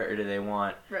there or do they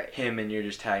want him and you're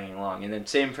just tagging along? And then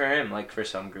same for him, like for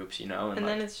some groups, you know. And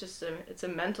like, then it's just it's a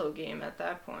mental game at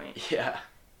that point. Yeah.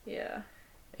 Yeah.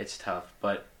 It's tough,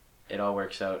 but it all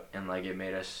works out, and like it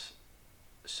made us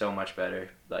so much better,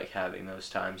 like having those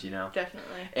times, you know.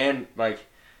 Definitely. And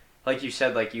like you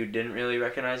said, like you didn't really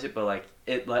recognize it, but like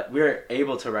we were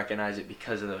able to recognize it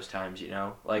because of those times, you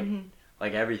know. Like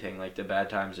like everything, like the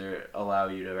bad times allow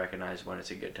you to recognize when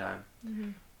it's a good time.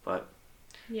 But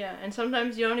yeah, and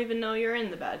sometimes you don't even know you're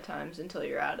in the bad times until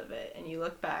you're out of it, and you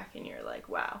look back and you're like,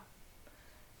 wow,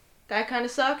 that kind of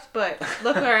sucked, but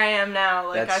look where I am now.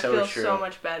 Like I feel so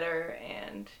much better,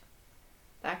 and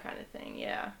that kind of thing.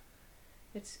 Yeah,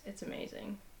 it's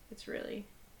amazing. It's really,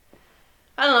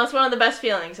 I don't know, it's one of the best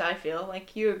feelings, I feel.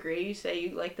 Like you agree, you say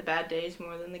you like the bad days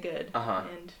more than the good.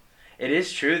 And it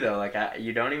is true though. Like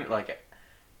you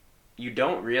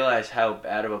don't realize how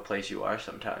bad of a place you are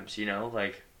sometimes, you know.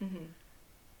 Like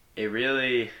it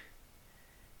really,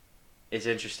 it's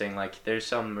interesting. Like there's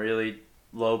some really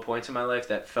low points in my life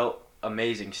that felt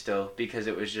amazing still because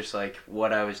it was just like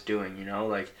what I was doing, you know.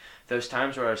 Like those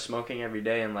times where I was smoking every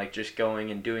day and like just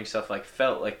going and doing stuff like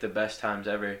felt like the best times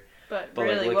ever. But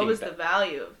really, like, what was the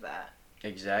value of that?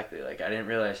 Exactly. Like I didn't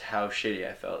realize how shitty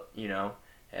I felt, you know.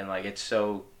 And like it's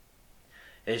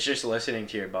just listening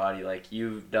to your body. Like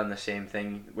you've done the same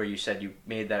thing where you said you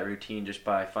made that routine just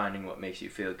by finding what makes you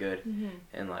feel good.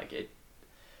 And like it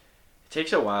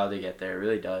takes a while to get there. It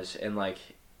really does. And like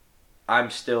I'm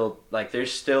still like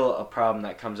there's still a problem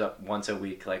that comes up once a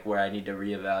week, like where I need to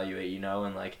reevaluate, you know,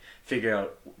 and like figure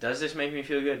out, does this make me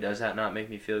feel good? Does that not make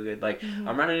me feel good? Like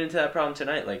I'm running into that problem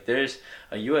tonight. Like there's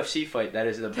a UFC fight that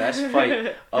is the best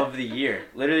fight of the year,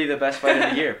 literally the best fight of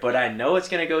the year, but I know it's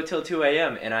gonna go till 2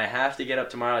 a.m. and I have to get up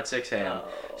tomorrow at 6 a.m.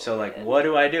 So like what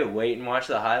do? Wait and watch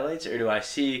the highlights, or do I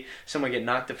see someone get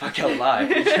knocked the fuck out live?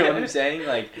 You know what I'm saying?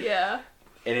 Like yeah.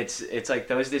 And it's like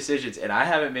those decisions, and I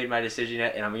haven't made my decision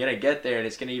yet, and I'm gonna get there, and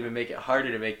it's gonna even make it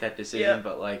harder to make that decision.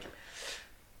 But like,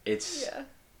 it's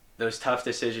those tough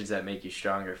decisions that make you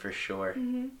stronger for sure.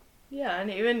 Yeah,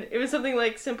 and even it was something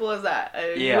like simple as that,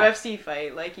 a UFC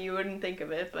fight. Like you wouldn't think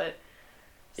of it, but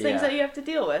it's things that you have to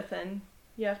deal with, and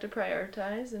you have to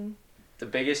prioritize. And the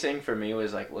biggest thing for me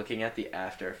was like looking at the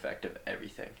after effect of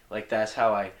everything. Like that's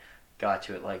how I got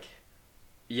to it. Like,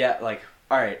 like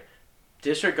all right.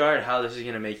 Disregard how this is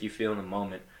going to make you feel in the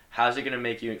moment. how's it going to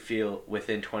make you feel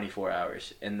within 24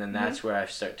 hours? And then that's where I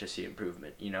start to see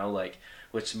improvement, you know, like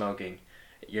with smoking.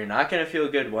 You're not going to feel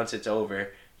good once it's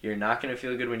over. You're not going to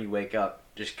feel good when you wake up.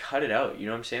 Just cut it out, you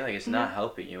know what I'm saying? Like, it's not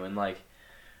helping you. And, like,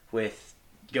 with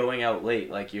going out late,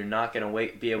 like, you're not going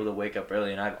to be able to wake up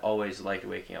early. And I've always liked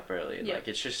waking up early. Like,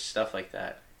 it's just stuff like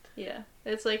that. Yeah.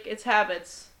 It's like, it's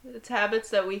habits. It's habits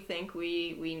that we think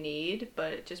we need,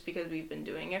 but just because we've been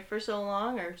doing it for so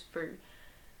long or for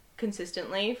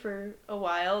consistently for a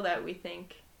while that we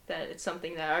think that it's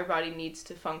something that our body needs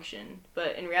to function.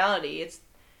 But in reality,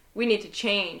 we need to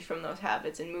change from those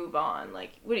habits and move on.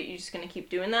 Like, what, are you just going to keep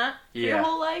doing that for your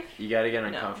whole life? You got to get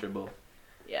uncomfortable.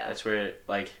 Yeah. That's where,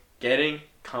 like, getting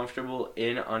comfortable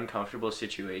in uncomfortable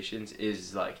situations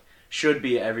is, like, should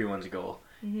be everyone's goal,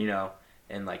 you know?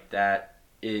 And, like, that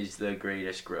is the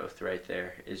greatest growth right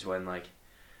there, is when, like,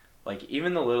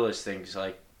 even the littlest things,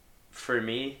 like, for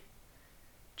me,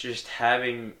 just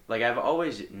having, like, I've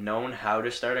always known how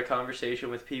to start a conversation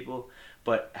with people,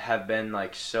 but have been,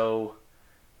 like, so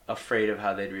afraid of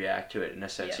how they'd react to it, in a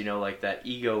sense, you know, like that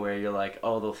ego where you're like,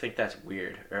 oh, they'll think that's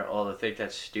weird, or oh, they'll think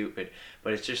that's stupid,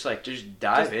 but it's just like, just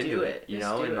dive into it, you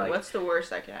know, and like, what's the worst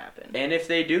that can happen? And if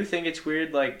they do think it's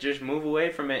weird, like, just move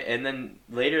away from it, and then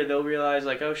later they'll realize,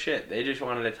 like, oh shit, they just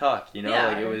wanted to talk, you know,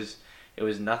 like, it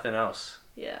was nothing else.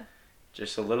 Yeah.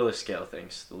 Just the littlest scale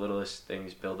things. The littlest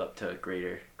things build up to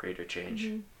greater change.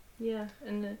 Yeah,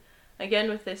 and again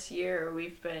with this year,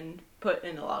 we've been put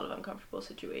in a lot of uncomfortable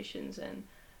situations, and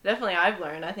definitely I've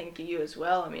learned, I think you as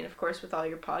well. I mean, of course, with all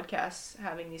your podcasts,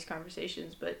 having these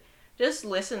conversations, but just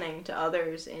listening to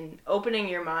others and opening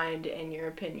your mind and your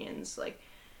opinions. Like,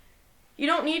 you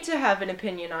don't need to have an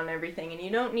opinion on everything, and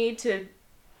you don't need to,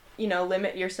 you know,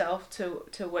 limit yourself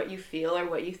to what you feel or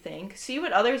what you think. See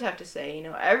what others have to say. You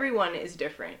know, everyone is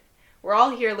different. We're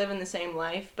all here living the same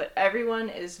life, but everyone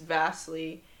is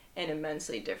vastly and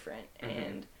immensely different.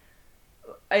 And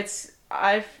it's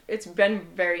been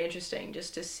very interesting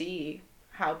just to see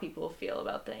how people feel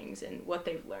about things and what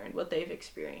they've learned, what they've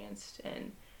experienced,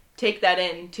 and take that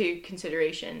into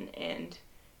consideration and,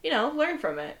 you know, learn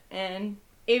from it. And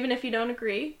even if you don't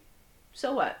agree,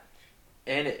 so what?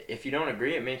 And if you don't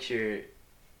agree, it makes your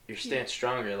stance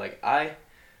stronger.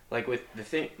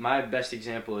 My best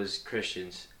example is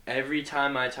Christians. Every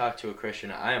time I talk to a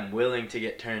Christian, I am willing to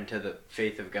get turned to the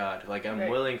faith of God. Like, I'm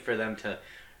willing for them to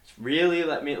really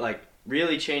let me, like,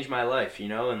 really change my life, you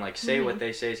know, and, like, say what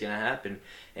they say is going to happen.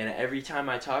 And every time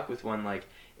I talk with one, like,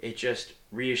 it just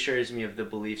reassures me of the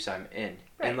beliefs I'm in.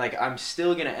 Right. And, like, I'm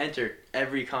still going to enter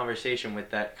every conversation with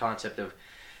that concept of,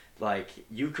 like,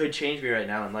 you could change me right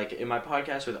now. And, like, in my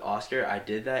podcast with Oscar, I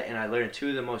did that, and I learned two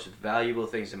of the most valuable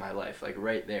things in my life, like,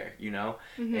 right there, you know?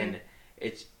 And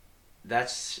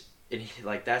that's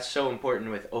so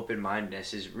important with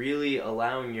open-mindedness, is really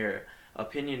allowing your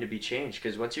opinion to be changed,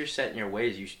 because once you're set in your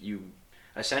ways, you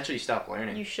essentially stop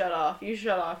learning. You shut off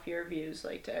your views,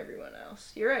 like, to everyone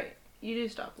else. You're right. You do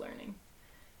stop learning.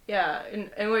 Yeah,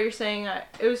 and what you're saying,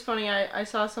 it was funny, I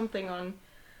saw something on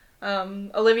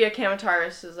Olivia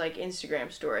Kamataris' like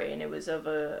Instagram story, and it was of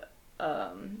a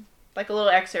like a little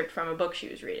excerpt from a book she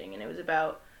was reading, and it was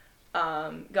about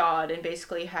God, and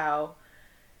basically how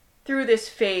through this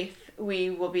faith we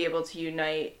will be able to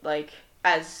unite, like,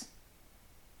 as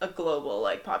a global,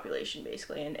 like, population,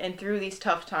 basically, and through these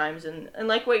tough times, and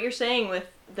like what you're saying with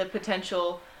the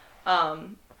potential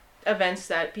events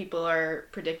that people are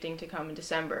predicting to come in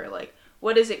December, like,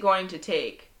 what is it going to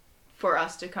take for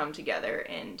us to come together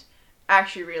and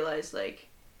actually realize, like,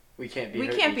 we can't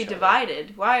be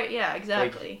divided. Why? Yeah,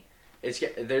 exactly.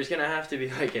 Like, there's gonna have to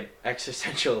be, like, an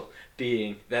existential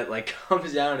being that, like,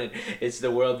 comes down, and it's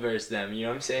the world versus them, you know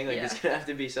what I'm saying? Like, it's gonna have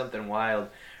to be something wild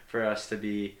for us to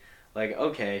be like,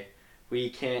 okay, we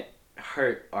can't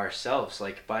hurt ourselves.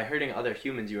 Like, by hurting other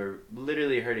humans, you are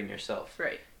literally hurting yourself.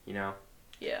 Right. You know?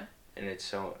 Yeah. And it's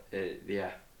so,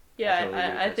 yeah.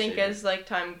 Yeah, I think as, like,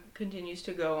 time continues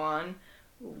to go on,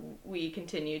 we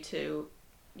continue to,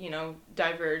 you know,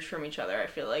 diverge from each other. I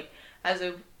feel like as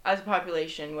a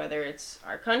population, whether it's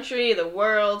our country, the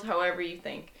world, however you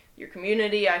think, your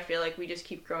community, I feel like we just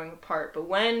keep growing apart. But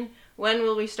when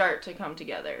will we start to come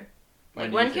together?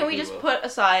 Like, when can we just put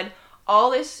aside all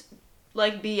this,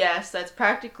 like, BS that's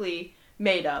practically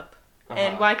made up?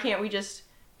 And why can't we just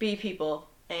be people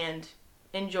and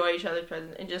enjoy each other's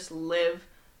presence and just live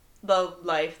the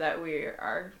life that we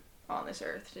are on this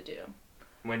earth to do?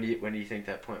 When do you think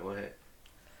that point will hit?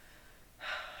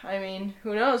 I mean,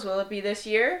 who knows? Will it be this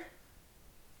year?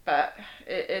 But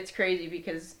it's crazy,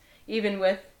 because even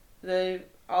with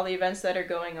all the events that are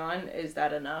going on, is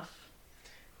that enough?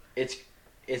 It's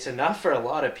enough for a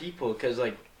lot of people, because,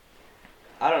 like,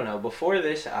 I don't know. Before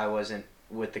this, I wasn't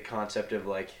with the concept of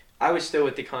like. I was still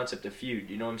with the concept of feud.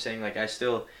 You know what I'm saying? Like I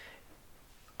still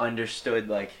understood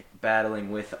like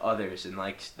battling with others and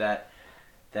like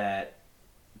that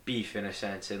beef in a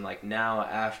sense. And like now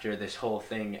after this whole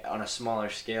thing on a smaller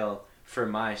scale for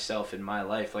myself in my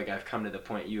life, like I've come to the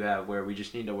point you have where we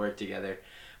just need to work together.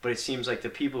 But it seems like the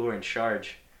people who are in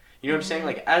charge. You know what I'm saying?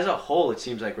 Like, as a whole, it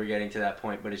seems like we're getting to that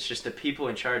point, but it's just the people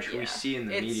in charge who we see in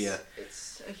the media.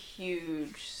 It's a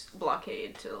huge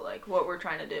blockade to, like, what we're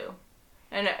trying to do.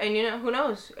 And you know, who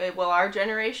knows? Will our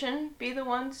generation be the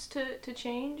ones to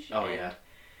change? Oh, yeah.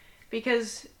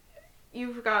 Because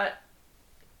you've got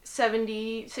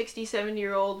 60,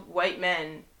 70-year-old white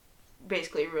men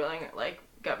basically ruling, like,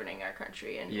 governing our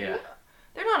country. And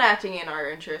they're not acting in our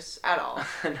interests at all,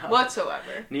 no,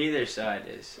 whatsoever. Neither side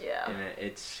is. Yeah. And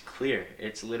it's clear.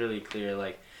 It's literally clear.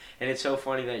 Like, and it's so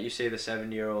funny that you say the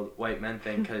 70-year-old white men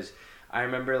thing, because I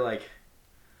remember, like,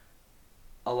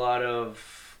 a lot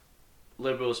of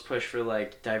liberals push for,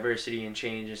 like, diversity and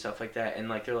change and stuff like that, and,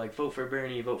 like, they're like, vote for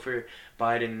Bernie, vote for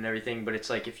Biden and everything, but it's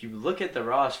like, if you look at the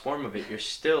rawest form of it, you're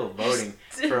still voting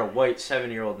for a white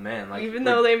 70-year-old man. Like, even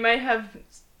though they might have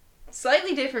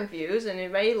slightly different views, and it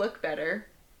may look better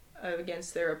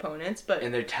against their opponents, but...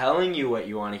 And they're telling you what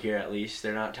you want to hear, at least.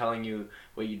 They're not telling you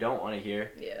what you don't want to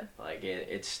hear. Yeah. Like,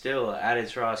 it's still, at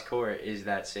its rawest core, is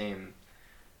that same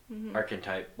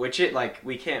archetype. Which,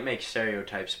 we can't make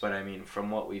stereotypes, but, I mean,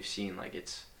 from what we've seen, like,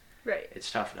 it's... Right.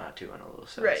 It's tough not to, in a little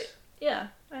sense. Right. Yeah,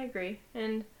 I agree.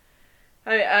 And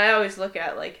I always look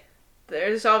at, like,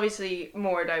 there's obviously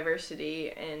more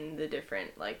diversity in the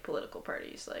different, like, political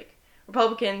parties. Like,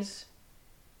 Republicans,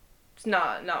 it's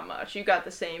not much. You got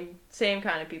the same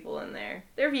kind of people in there.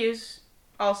 Their views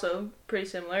also pretty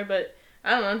similar, but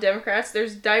I don't know. Democrats,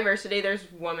 there's diversity. There's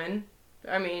women.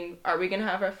 I mean, are we gonna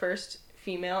have our first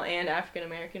female and African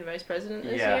American vice president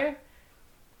this year?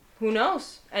 Who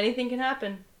knows? Anything can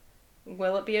happen.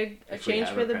 Will it be a change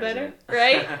for the better?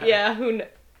 Right? Yeah. Who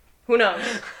knows?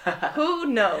 Who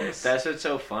knows? That's what's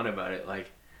so fun about it.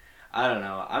 Like, I don't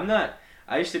know.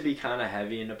 I used to be kind of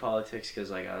heavy into politics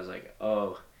because, like, I was like,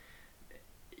 oh,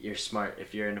 you're smart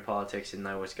if you're into politics and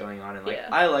know what's going on. And, like,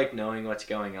 I like knowing what's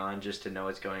going on just to know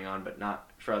what's going on, but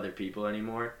not for other people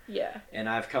anymore. Yeah. And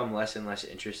I've come less and less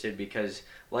interested because,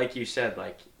 like you said,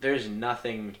 like, there's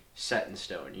nothing set in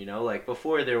stone, you know? Like,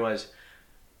 before there was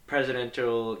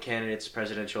presidential candidates,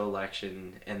 presidential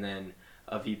election, and then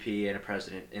a VP and a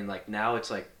president. And, like, now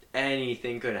it's, like,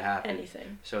 anything could happen.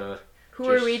 Anything. So... Who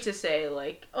are we to say,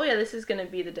 like, oh yeah, this is gonna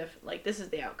be this is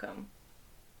the outcome?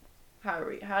 How do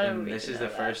we this is the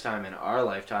first time in our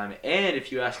lifetime, and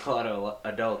if you ask a lot of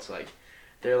adults, like,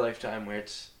 their lifetime where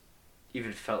it's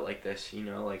even felt like this, you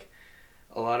know, like,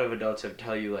 a lot of adults have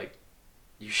tell you, like,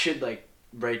 you should, like,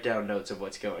 write down notes of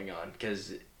what's going on,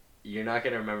 because you're not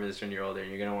gonna remember this when you're older,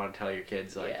 and you're gonna want to tell your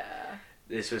kids, like,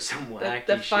 this was some wacky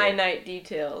the shit. finite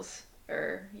details,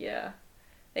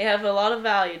 they have a lot of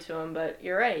value to them, but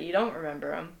you're right, you don't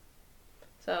remember them.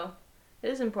 So, it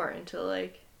is important to,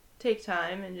 like, take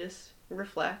time and just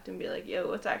reflect and be like, yo,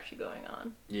 what's actually going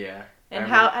on? Yeah. And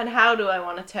how do I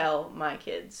want to tell my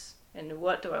kids? And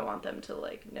what do I want them to,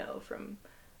 like, know from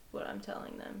what I'm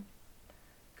telling them?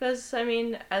 Because, I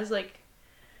mean,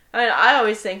 I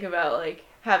always think about, like,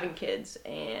 having kids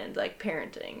and, like,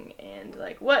 parenting and,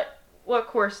 like, what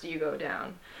course do you go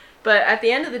down? But at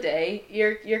the end of the day,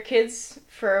 your kids,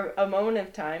 for a moment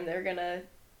of time, they're gonna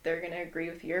agree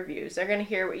with your views. They're gonna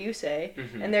hear what you say,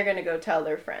 and they're gonna go tell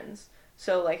their friends.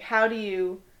 So, like, how do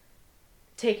you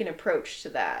take an approach to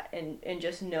that, and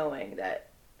just knowing that,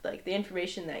 like, the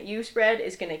information that you spread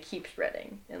is gonna keep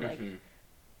spreading, and, like,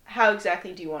 how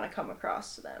exactly do you want to come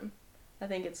across to them? I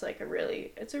think it's, like, a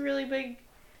really big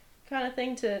kind of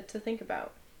thing to think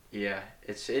about. Yeah,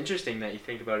 it's interesting that you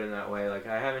think about it in that way. Like,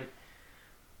 I haven't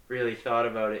really thought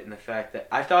about it in the fact that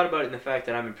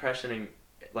I'm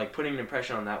putting an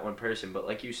impression on that one person, but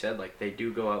like you said, like, they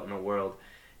do go out in the world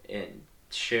and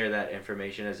share that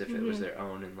information as if it was their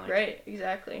own, and, like, right,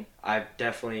 exactly. I've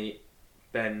definitely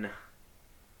been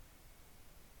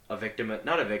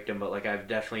not a victim, but, like, I've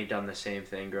definitely done the same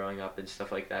thing growing up and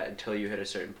stuff like that until you hit a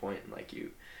certain point and, like,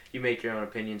 you make your own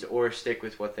opinions or stick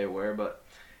with what they were. But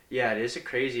yeah, it is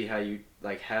crazy how you,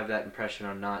 like, have that impression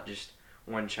on not just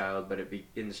one child, but it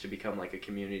begins to become, like, a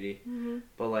community.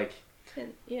 But, like,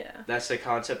 that's the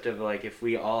concept of, like, if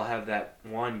we all have that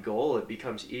one goal, it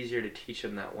becomes easier to teach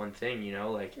them that one thing, you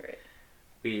know? Like,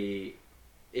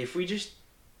 if we just,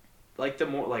 like, the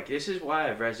more, like, this is why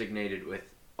I've resonated with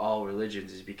all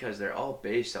religions, is because they're all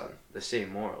based on the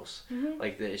same morals.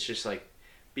 Like, it's just, like,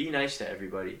 be nice to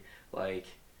everybody, like,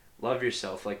 love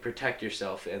yourself, like, protect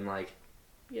yourself, and, like,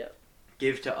 Yep.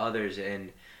 give to others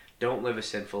and don't live a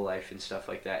sinful life and stuff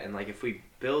like that. And like if we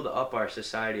build up our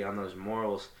society on those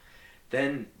morals,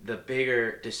 then the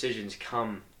bigger decisions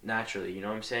come naturally. You know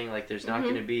what I'm saying? Like there's not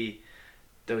going to be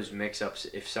those mix-ups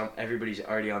if everybody's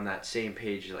already on that same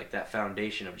page, like that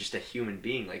foundation of just a human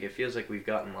being. Like it feels like we've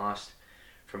gotten lost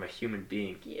from a human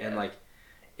being. Yeah. And like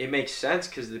it makes sense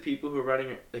because the people who are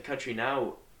running the country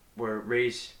now were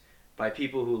raised by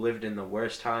people who lived in the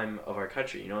worst time of our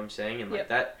country. You know what I'm saying? And like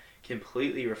that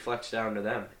completely reflects down to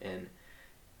them. And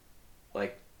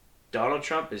like Donald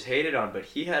Trump is hated on, but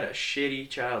he had a shitty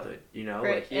childhood, you know?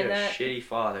 Right. Like he had a shitty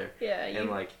father. Yeah. And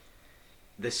like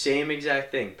the same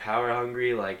exact thing, power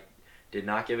hungry, like did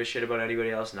not give a shit about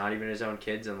anybody else, not even his own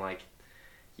kids. And like,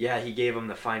 yeah, he gave them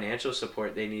the financial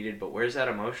support they needed, but where's that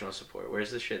emotional support?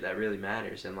 Where's the shit that really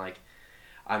matters? And like,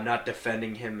 I'm not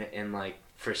defending him in like,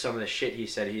 for some of the shit he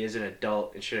said. He is an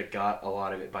adult and should have got a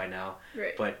lot of it by now.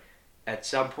 Right. But at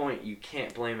some point, you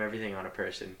can't blame everything on a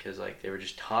person because like they were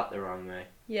just taught the wrong way.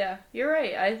 Yeah, you're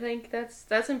right. I think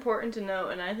that's important to note,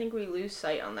 and I think we lose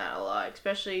sight on that a lot,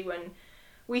 especially when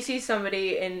we see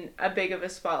somebody in a big of a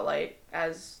spotlight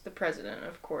as the president,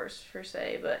 of course, per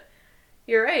se. But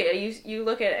you're right. You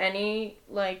look at any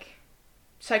like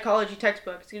psychology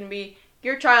textbook, it's gonna be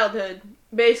your childhood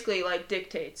basically like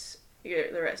dictates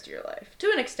the rest of your life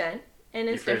to an extent, and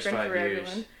it's different for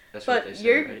everyone. That's but what they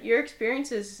say, right? your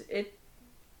experiences,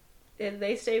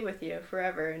 they stay with you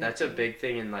forever. And that's a big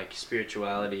thing in like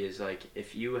spirituality is like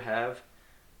if you have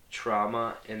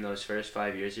trauma in those first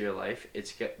 5 years of your life,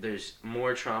 there's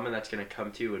more trauma that's gonna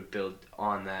come to you and build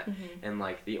on that, and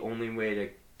like the only way to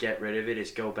get rid of it is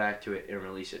go back to it and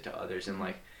release it to others. And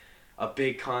like a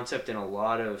big concept in a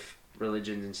lot of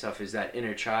religions and stuff is that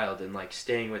inner child and like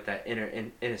staying with that inner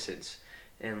innocence.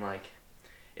 And like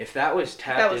if that was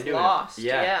tapped that was into lost, it,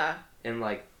 yeah, and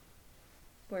like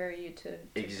where are you to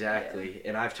exactly. Yeah.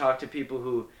 And I've talked to people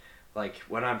who like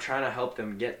when I'm trying to help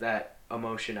them get that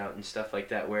emotion out and stuff like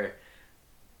that, where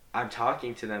I'm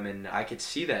talking to them and I could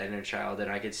see that inner child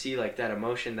and I could see like that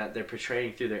emotion that they're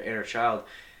portraying through their inner child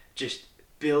just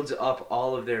builds up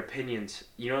all of their opinions.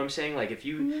 You know what I'm saying? Like if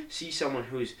you see someone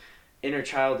whose inner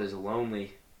child is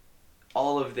lonely,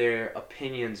 all of their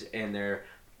opinions and their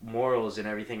morals and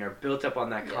everything are built up on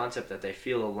that concept that they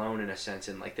feel alone in a sense,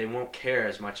 and like they won't care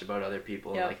as much about other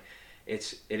people. And like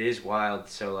it is wild.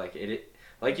 So like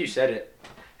like you said,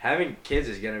 having kids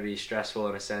is gonna be stressful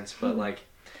in a sense, but like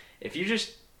if you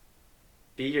just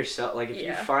be yourself, like if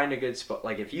you find a good spot,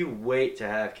 like if you wait to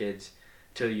have kids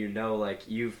till you know like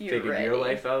you've figured your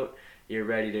life out, you're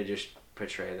ready to just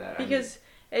portray that. Because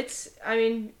I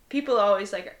mean, people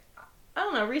always like, I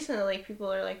don't know, recently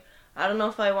people are like, I don't know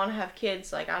if I want to have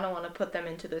kids, like I don't want to put them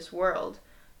into this world.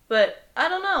 But I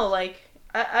don't know, like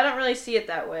I don't really see it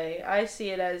that way. I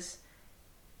see it as,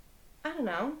 I don't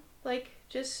know, like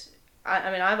just, I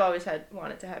mean, I've always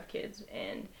wanted to have kids,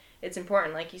 and it's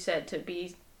important, like you said, to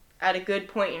be at a good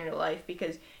point in your life,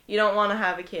 because you don't want to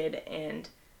have a kid and,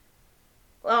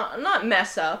 well, not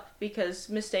mess up, because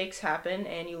mistakes happen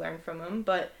and you learn from them,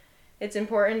 but it's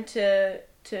important to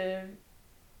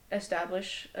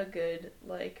establish a good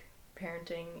like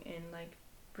parenting and like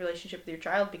relationship with your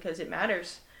child, because it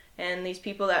matters. And these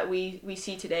people that we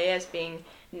see today as being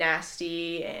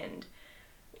nasty and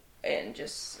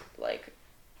just like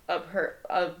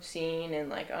obscene and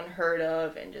like unheard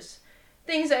of, and just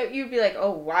things that you'd be like,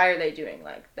 oh, why are they doing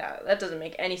like that? That doesn't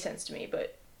make any sense to me.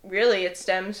 But really it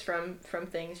stems from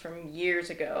things from years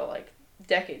ago, like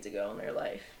decades ago in their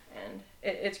life. And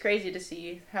it's crazy to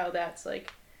see how that's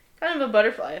like kind of a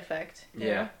butterfly effect. You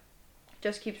know?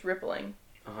 Just keeps rippling.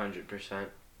 100%.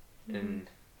 And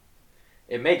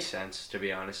it makes sense, to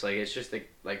be honest. Like it's just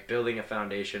like building a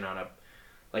foundation on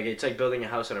like it's like building a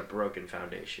house on a broken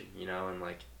foundation, you know. And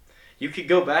like you could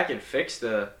go back and fix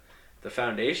the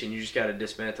foundation. You just got to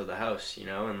dismantle the house, you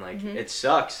know. And like it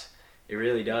sucks. It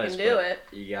really does. You can do it.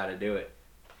 You got to do it.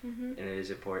 And it is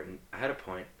important. I had a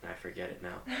point and I forget it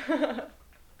now.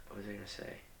 What was I gonna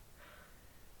say?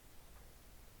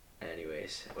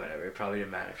 Anyways, whatever. It probably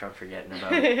didn't matter if I'm forgetting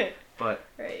about it. But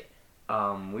right.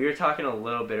 We were talking a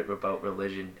little bit about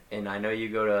religion, and I know you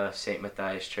go to St.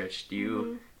 Matthias Church. Do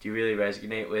you really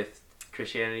resonate with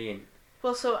Christianity? And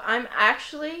well, so I'm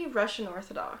actually Russian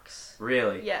Orthodox.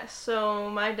 Really? Yes. So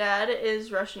my dad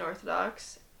is Russian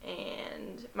Orthodox,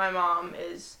 and my mom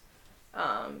is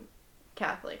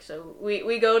Catholic. So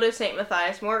we go to St.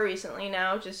 Matthias more recently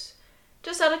now, just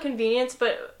out of convenience.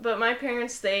 But my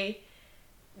parents, they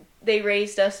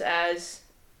raised us as,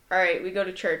 all right, we go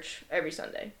to church every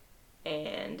Sunday,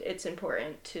 and it's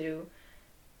important to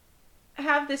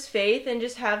have this faith and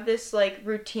just have this like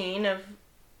routine of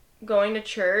going to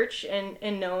church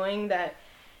and knowing that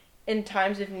in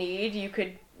times of need you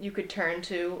could turn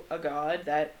to a God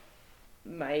that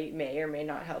may or may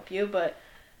not help you, but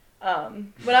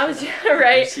when I was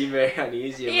right, You seem very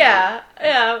uneasy. yeah.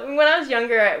 When I was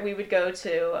younger, we would go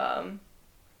to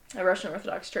a Russian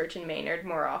Orthodox church in Maynard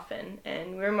more often,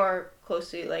 and we were more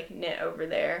closely like knit over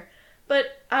there.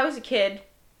 But I was a kid,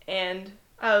 and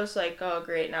I was like, oh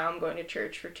great, now I'm going to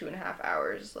church for 2.5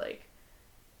 hours. Like,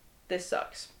 this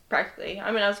sucks practically.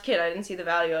 I mean, I was a kid, I didn't see the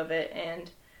value of it, and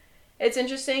it's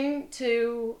interesting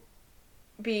to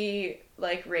be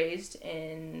like raised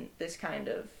in this kind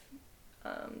of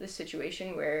this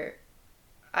situation where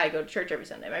I go to church every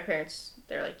Sunday. My parents,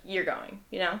 they're like, you're going,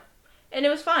 you know? And it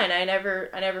was fine. I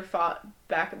never fought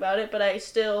back about it, but I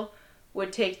still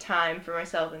would take time for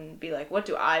myself and be like, what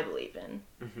do I believe in?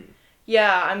 Mm-hmm.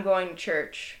 Yeah, I'm going to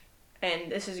church,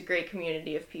 and this is a great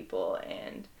community of people,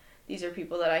 and these are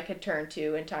people that I could turn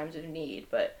to in times of need,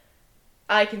 but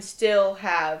I can still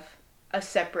have a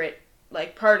separate,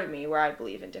 like, part of me where I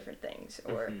believe in different things,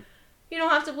 or Mm-hmm. you don't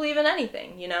have to believe in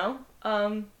anything, you know?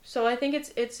 So I think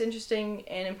it's interesting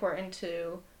and important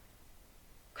to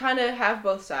kind of have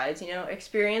both sides, you know,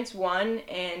 experience one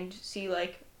and see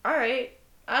like, all right,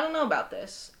 I don't know about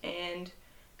this, and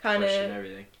kind Question of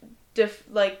everything.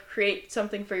 like create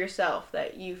something for yourself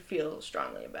that you feel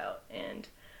strongly about. And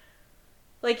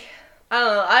like, I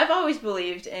don't know, I've always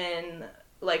believed in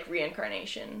like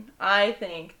reincarnation. I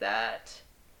think that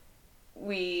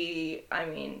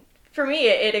for me,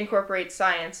 it incorporates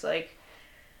science. Like,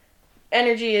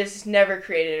 energy is never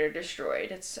created or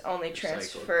destroyed. It's only Recycled.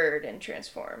 transferred and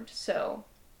transformed. So,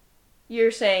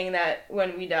 you're saying that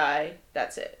when we die,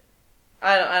 that's it.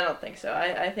 I don't think so.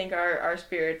 I think our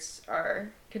spirits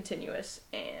are continuous,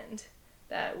 and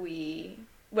that we,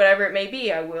 whatever it may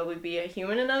be, will we be a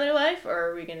human in another life,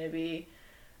 or are we going to be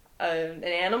an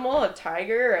animal, a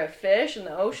tiger, a fish in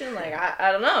the ocean? Like,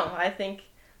 I don't know. I think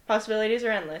possibilities are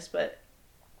endless, but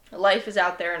life is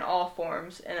out there in all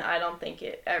forms, and I don't think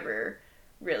it ever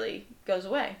really goes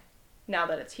away now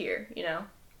that it's here, you know?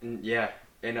 Yeah,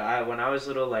 and when I was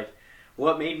little, like,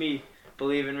 what made me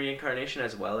believe in reincarnation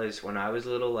as well is when I was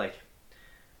little, like,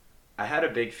 I had a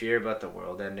big fear about the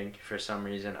world ending for some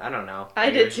reason. I don't know.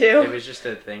 I did too. It was just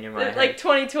a thing in my head. Like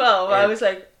 2012, I was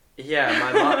like...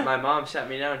 Yeah, my mom sat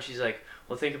me down, and she's like,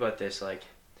 well, think about this, like,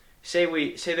 say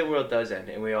the world does end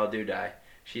and we all do die.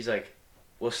 She's like,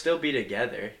 we'll still be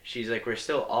together. She's like, we're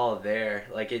still all there.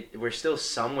 Like, we're still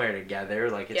somewhere together.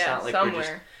 Like, it's not like somewhere. we're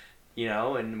just, you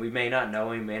know, and we may not know,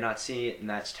 we may not see it, and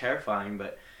that's terrifying,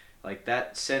 but, like,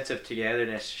 that sense of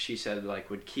togetherness, she said, like,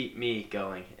 would keep me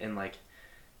going, and, like,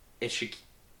 it should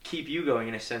keep you going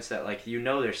in a sense that, like, you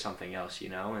know there's something else, you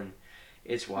know, and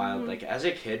it's wild. Mm-hmm. Like, as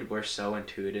a kid, we're so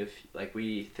intuitive. Like,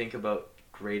 we think about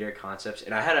greater concepts,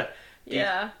 and I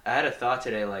had a thought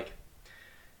today, like,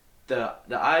 the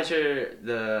eyes are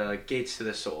the gates to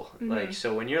the soul. Mm-hmm. Like,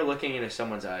 so when you're looking into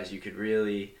someone's eyes, you could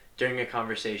really, during a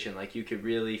conversation, like, you could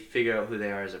really figure out who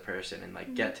they are as a person and, like,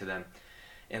 mm-hmm. get to them.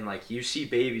 And, like, you see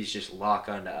babies just lock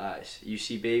onto eyes. You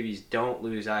see babies don't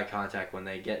lose eye contact when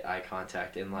they get eye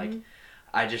contact. And, like, mm-hmm.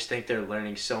 I just think they're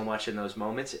learning so much in those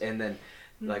moments. And then,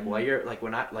 like, mm-hmm. while you're, like,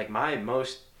 when I, like, my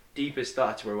most deepest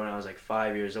thoughts were when I was, like,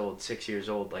 5 years old, 6 years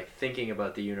old, like, thinking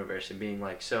about the universe and being,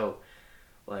 like, so,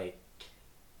 like,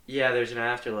 yeah, there's an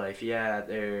afterlife. Yeah,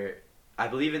 I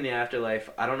believe in the afterlife.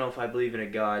 I don't know if I believe in a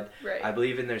God. Right. I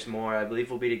believe in there's more. I believe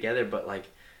we'll be together. But, like,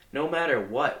 no matter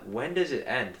what, when does it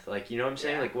end? Like, you know what I'm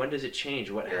saying? Yeah. Like, when does it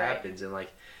change? What happens? Right. And,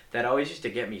 like, that always used to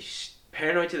get me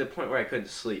paranoid to the point where I couldn't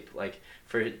sleep, like,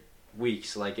 for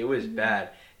weeks. Like, it was mm-hmm. bad.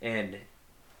 And,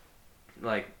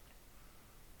 like,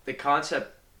 the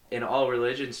concept in all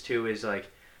religions, too, is, like,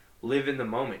 live in the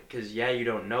moment. Because, yeah, you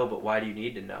don't know, but why do you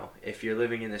need to know? If you're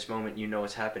living in this moment, you know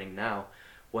what's happening now.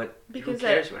 Who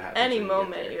cares what happens? Any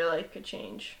moment, your life could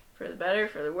change. For the better,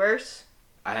 for the worse.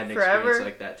 I had an experience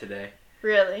like that today.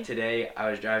 Really? Today, I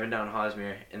was driving down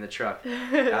Hosmer in the truck.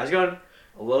 I was going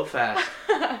a little fast.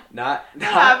 Not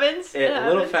happens. A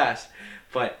little fast.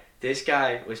 But this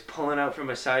guy was pulling out from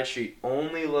a side street,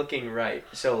 only looking right.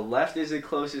 So left is the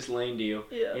closest lane to you.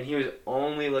 Yeah. And he was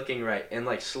only looking right and,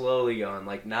 like, slowly going.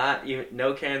 Like, not even,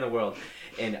 no care in the world.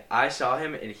 And I saw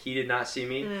him, and he did not see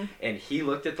me. Mm. And he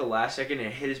looked at the last second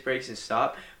and hit his brakes and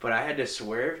stopped. But I had to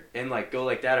swerve and, like, go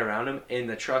like that around him. And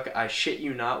the truck, I shit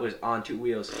you not, was on two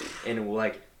wheels. And,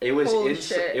 like, it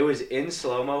was in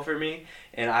slow-mo for me.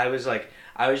 And I was, like,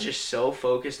 I was just so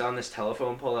focused on this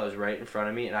telephone pole that was right in front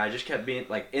of me. And I just kept being,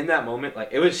 like, in that moment, like,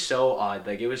 it was so odd.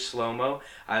 Like, it was slow-mo.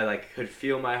 I, like, could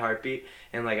feel my heartbeat.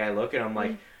 And, like, I look and I'm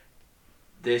like,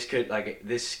 this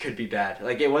could be bad.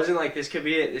 Like, it wasn't like this could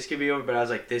be it, this could be over, but I was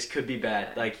like, this could be bad.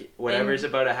 Yeah. Like, whatever's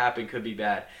about to happen could be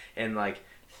bad. And like,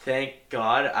 thank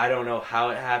God, I don't know how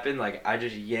it happened. Like, I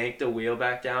just yanked the wheel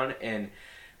back down and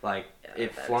like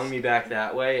it flung me back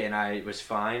that way, and I was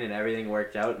fine and everything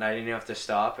worked out and I didn't have to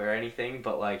stop or anything.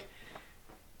 But like,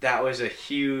 that was a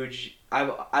huge.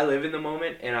 I live in the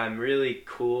moment and I'm really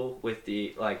cool with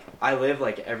the like. I live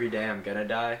like every day I'm gonna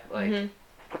die. Like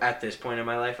at this point in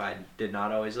my life, I did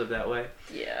not always live that way.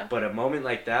 Yeah. But a moment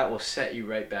like that will set you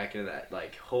right back into that.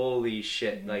 Like, holy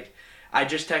shit! Like, I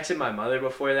just texted my mother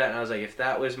before that, and I was like, if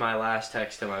that was my last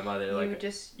text to my mother, like,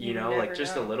 you know, like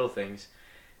just the little things,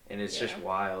 and it's just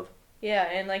wild. Yeah,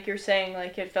 and like you're saying,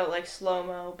 like it felt like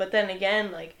slow-mo, but then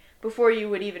again, like before you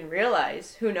would even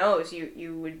realize, who knows,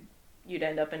 you'd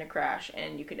end up in a crash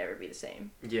and you could never be the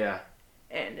same. Yeah.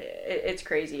 And it's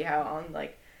crazy how on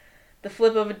like the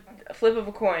flip of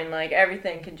a coin, like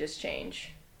everything can just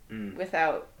change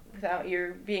without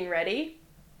your being ready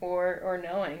or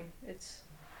knowing.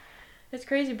 It's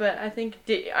crazy, but I think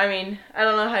I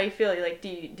don't know how you feel. Like, do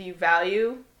you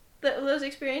value those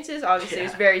experiences? Obviously,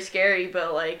 It's very scary,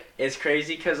 but like it's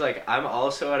crazy because like I'm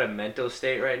also at a mental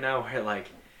state right now where like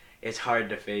it's hard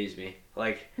to faze me.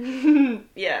 Like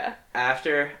yeah.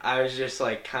 After I was just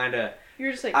like kind of.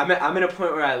 You're just like I'm in a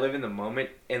point where I live in the moment,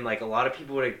 and like a lot of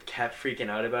people would have kept freaking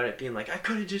out about it, being like, I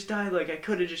could have just died, like I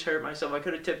could have just hurt myself, I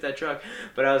could have tipped that truck,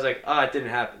 but I was like, oh, it didn't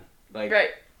happen. Like, right.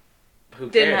 Who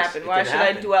cares? Didn't happen. Why should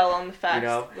I dwell on the facts? You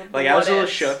know, like I was a little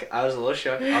shook.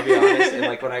 I'll be honest. And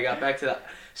like when I got back to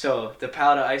the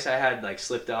pallet of ice I had like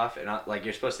slipped off, and like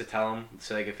you're supposed to tell them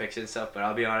so they could fix it and stuff. But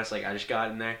I'll be honest, like I just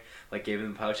got in there, like gave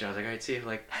them the pouch, and I was like, all right, see you,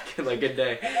 like good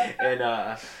day,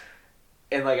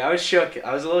 and like I was shook.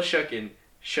 I was a little shook and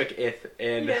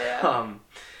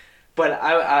but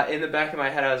I in the back of my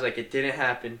head I was like, it didn't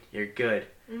happen. You're good.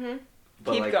 Mhm.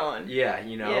 But keep like, going. Yeah,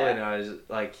 you know, and I was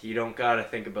like, you don't gotta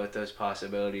think about those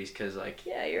possibilities because like,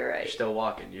 yeah, you're right. You're still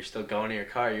walking. You're still going to your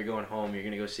car. You're going home. You're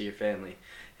gonna go see your family,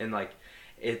 and like,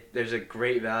 there's a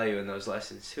great value in those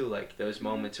lessons too. Like those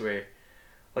moments where,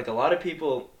 like a lot of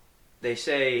people, they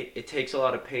say it takes a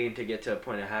lot of pain to get to a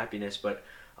point of happiness, but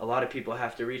a lot of people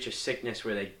have to reach a sickness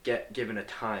where they get given a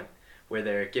time, where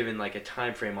they're given like a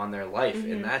time frame on their life,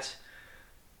 and that's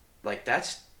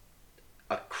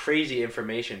a crazy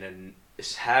information and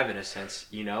have in a sense,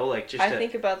 you know, like just I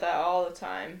think about that all the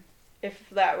time. If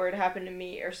that were to happen to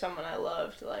me or someone I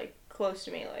loved, like close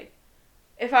to me, like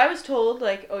if I was told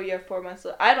like, oh, you have 4 months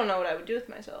left, I don't know what I would do with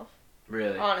myself.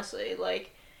 Really? Honestly,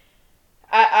 like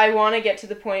I want to get to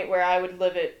the point where I would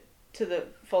live it to the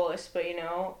fullest, but you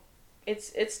know,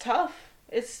 it's tough.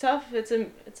 It's tough. It's a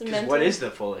mental. What is the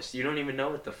fullest? You don't even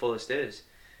know what the fullest is,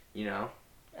 you know?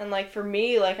 And like for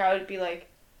me, like I would be like,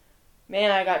 man,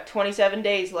 I got 27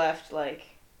 days left, like,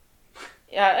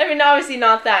 yeah, I mean, obviously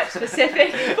not that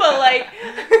specific, but like,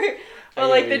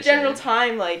 the general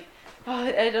time, like, oh,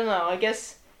 I don't know, I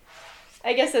guess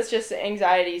that's just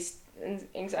anxieties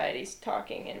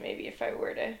talking, and maybe if I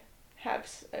were to have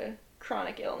a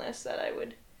chronic illness, that I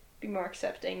would be more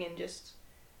accepting and just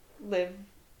live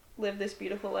this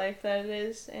beautiful life that it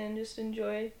is, and just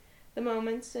enjoy the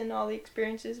moments and all the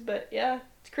experiences, but yeah,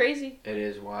 it's crazy. It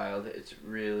is wild. It's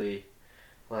really...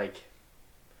 Like,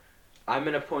 I'm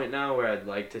in a point now where I'd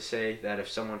like to say that if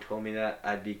someone told me that,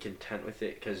 I'd be content with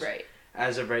it. Because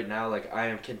as of right now, like, I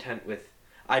am content with...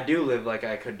 I do live like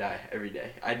I could die every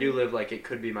day. I do live like it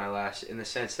could be my last, in the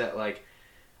sense that, like,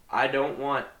 I don't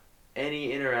want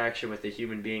any interaction with the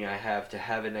human being I have to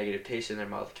have a negative taste in their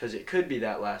mouth, because it could be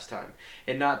that last time.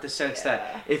 And not the sense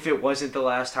that if it wasn't the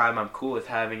last time, I'm cool with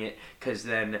having it, because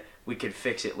then we could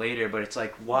fix it later. But it's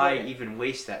like, why even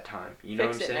waste that time? You know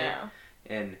what I'm saying? Now.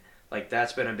 And like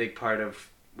that's been a big part of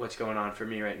what's going on for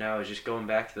me right now, is just going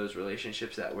back to those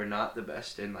relationships that were not the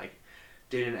best and like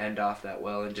didn't end off that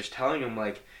well, and just telling them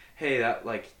like, hey, that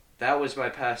was my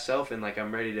past self, and like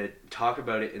I'm ready to talk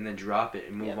about it and then drop it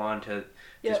and move on to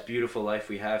this beautiful life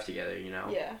we have together, you know?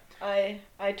 Yeah,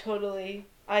 I totally,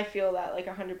 I feel that like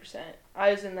 100%.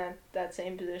 I was in that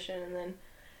same position, and then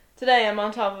today I'm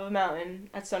on top of a mountain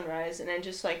at sunrise, and then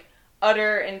just like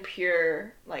utter and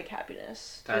pure like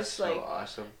happiness. That's just, so like,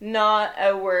 awesome. Not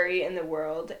a worry in the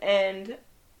world. And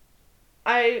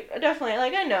I definitely,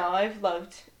 like, I know I've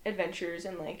loved adventures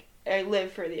and like I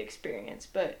live for the experience,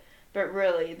 but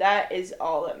really that is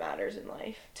all that matters in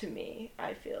life to me.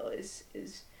 I feel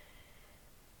is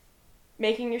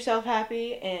making yourself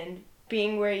happy and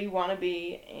being where you want to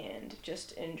be and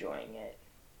just enjoying it.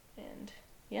 And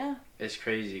yeah, it's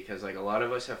crazy because like a lot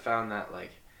of us have found that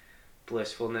like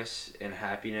blissfulness and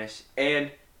happiness, and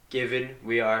given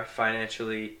we are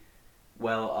financially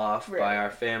well off by Right.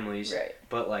 our families, Right.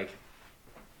 but like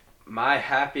my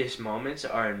happiest moments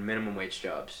are in minimum wage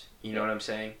jobs. You know Yeah. what I'm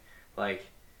saying? Like,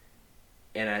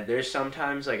 and there's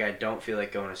sometimes like I don't feel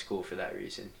like going to school for that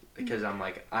reason because I'm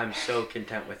like I'm so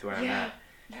content with where I'm at.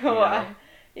 No,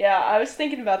 You know? I was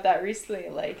thinking about that recently.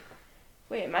 Like,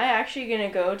 wait, am I actually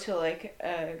gonna go to like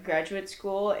a graduate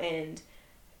school and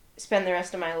spend the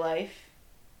rest of my life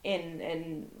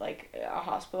in like a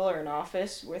hospital or an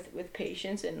office with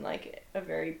patients in like a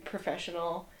very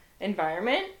professional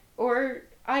environment, or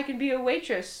I could be a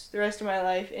waitress the rest of my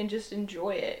life and just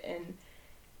enjoy it, and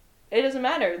it doesn't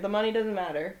matter. The money doesn't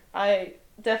matter. I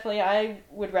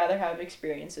would rather have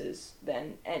experiences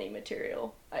than any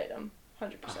material item.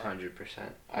 100%.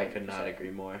 100%. I could not 100%.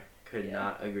 agree more. Could Yeah.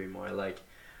 not agree more. Like,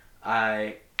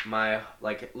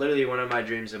 literally one of my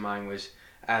dreams of mine was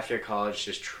after college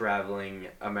just traveling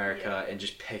America and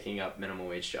just picking up minimum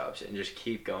wage jobs and just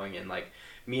keep going and like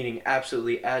meeting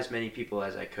absolutely as many people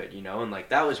as I could, you know? And like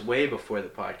that was way before the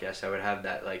podcast. I would have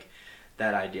that like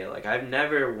that idea. Like I've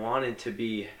never wanted to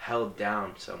be held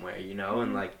down somewhere, you know? Mm-hmm.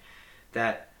 And like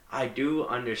that I do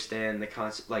understand the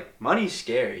concept. Like money's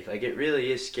scary. Like it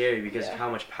really is scary because of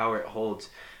how much power it holds.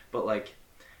 But like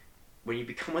when you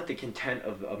become with the content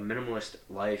of a minimalist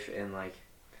life and like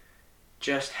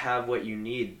just have what you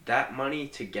need, that money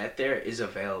to get there is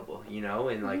available, you know?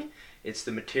 And like it's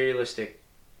the materialistic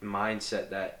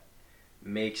mindset that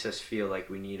makes us feel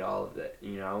like we need all of that,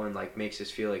 you know? And like makes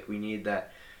us feel like we need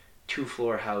that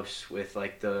 2-floor house with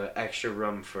like the extra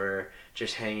room for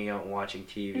just hanging out and watching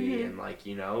TV and like,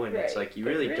 you know? And it's like you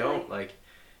really don't. Like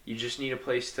you just need a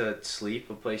place to sleep,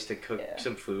 a place to cook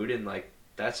some food, and like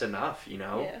that's enough, you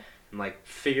know? Yeah. And like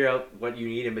figure out what you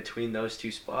need in between those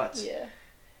two spots. Yeah.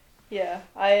 Yeah.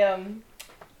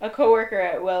 A coworker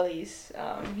at Wellies,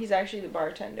 he's actually the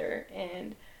bartender,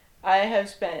 and I have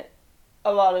spent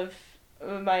a lot of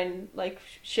my like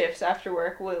shifts after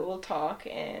work. We'll talk,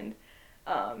 and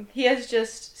he has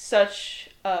just such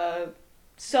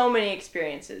so many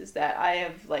experiences that I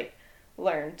have like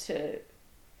learned to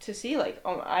see. Like,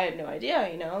 oh, I had no idea.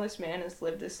 You know, this man has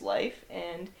lived this life,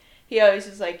 and he always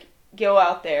is like, go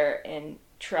out there and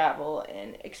travel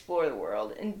and explore the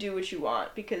world and do what you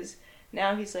want, because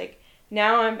now he's like,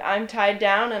 now I'm tied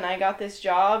down and I got this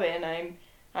job and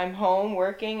I'm home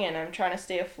working and I'm trying to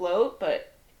stay afloat,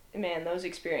 but man, those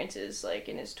experiences like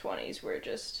in his 20s were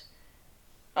just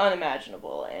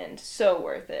unimaginable and so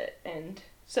worth it. And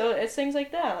so it's things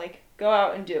like that, like go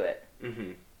out and do it.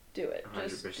 Do it. 100%.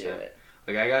 Just do it.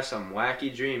 Like I got some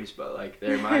wacky dreams, but like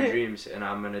they're my dreams and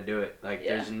I'm gonna do it. Like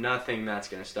Yeah. there's nothing that's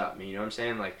gonna stop me, you know what I'm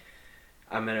saying? Like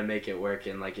I'm gonna make it work.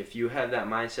 And like if you have that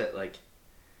mindset, like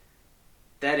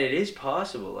that it is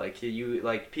possible. Like you,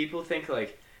 like people think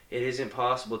like it isn't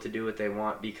possible to do what they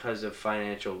want because of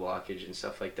financial blockage and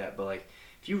stuff like that. But like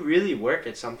if you really work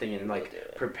at something and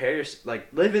like prepare, like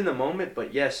live in the moment,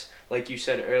 but yes, like you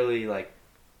said early, like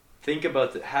think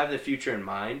about have the future in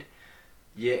mind.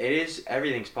 Yeah, it is,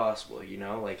 everything's possible, you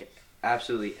know, like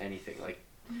absolutely anything. Like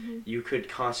you could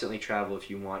constantly travel if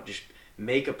you want. Just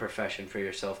make a profession for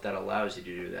yourself that allows you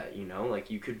to do that, you know?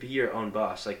 Like you could be your own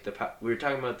boss. Like we were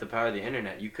talking about the power of the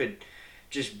internet. You could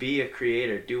just be a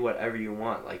creator, do whatever you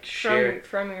want, like share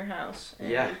from your house,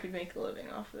 and you could make a living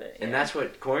off of it. And that's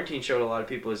what quarantine showed a lot of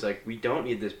people, is like we don't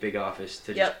need this big office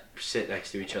to just sit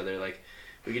next to each other. Like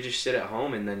we could just sit at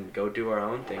home and then go do our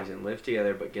own things and live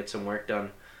together, but get some work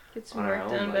done. Get some work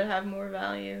done, but have more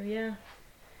value.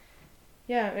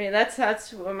 Yeah, I mean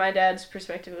that's what my dad's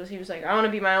perspective was. He was like, I want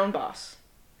to be my own boss.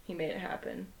 He made it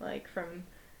happen, like from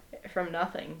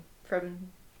nothing,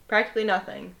 from practically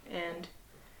nothing, and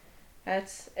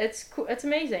it's cool. It's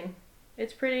amazing.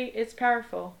 It's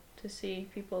powerful to see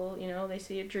people. You know, they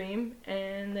see a dream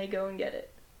and they go and get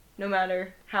it, no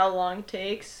matter how long it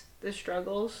takes, the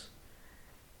struggles,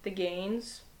 the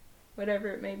gains, whatever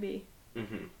it may be.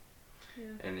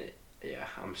 Yeah. And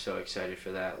I'm so excited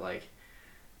for that. Like,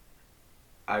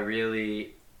 I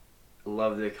really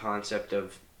love the concept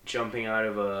of jumping out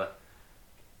of a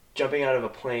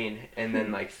plane and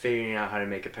then like figuring out how to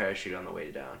make a parachute on the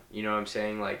way down. You know what I'm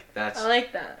saying? Like that's I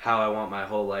like that. How I want my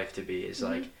whole life to be, is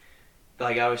like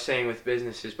I was saying with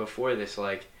businesses before this,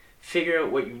 like figure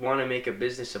out what you want to make a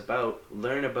business about,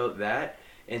 learn about that,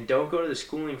 and don't go to the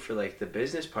schooling for like the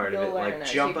business part of it. Like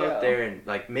jump out there and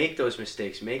like make those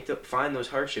mistakes, find those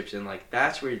hardships, and like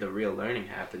that's where the real learning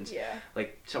happens. Yeah.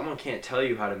 Like someone can't tell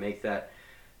you how to make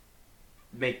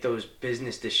those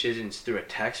business decisions through a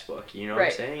textbook, you know what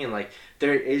I'm saying? And like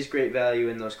there is great value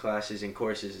in those classes and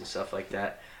courses and stuff like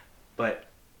that. But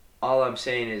all I'm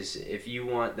saying is if you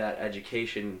want that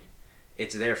education,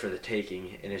 it's there for the taking,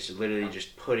 and it's literally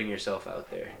just putting yourself out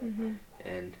there. Mm-hmm.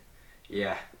 And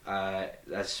yeah,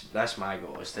 that's my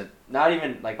goal, is to not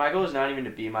even, like, my goal is not even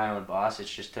to be my own boss.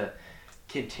 It's just to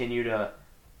continue to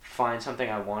find something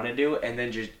I want to do and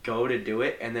then just go to do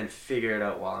it and then figure it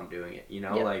out while I'm doing it, you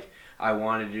know? Yep. Like, I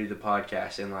wanted to do the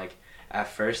podcast, and like at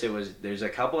first there's a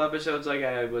couple episodes like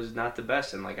I was not the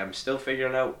best, and like I'm still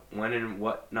figuring out when and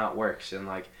what not works. And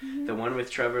like the one with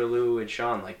Trevor, Lou, and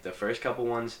Sean, like the first couple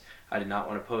ones I did not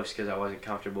want to post because I wasn't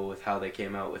comfortable with how they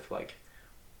came out, with like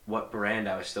what brand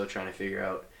I was still trying to figure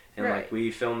out. And Right. like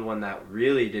we filmed one that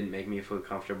really didn't make me feel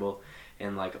comfortable,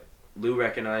 and like Lou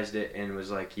recognized it and was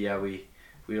like, yeah, we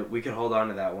could hold on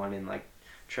to that one. And like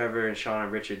Trevor and Sean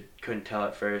and Richard couldn't tell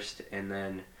at first, and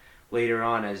then later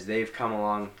on, as they've come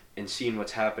along and seen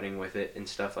what's happening with it and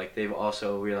stuff, like they've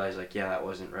also realized like, yeah, that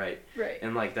wasn't right. Right.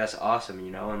 And like that's awesome,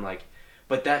 you know. And like,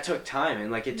 but that took time,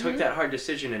 and like it took that hard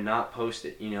decision to not post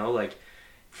it, you know. Like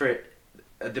for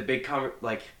the big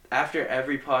like after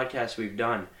every podcast we've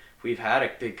done, we've had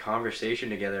a big conversation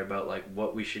together about like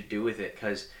what we should do with it,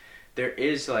 because there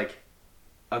is like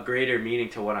a greater meaning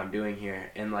to what I'm doing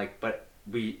here. And like, but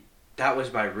that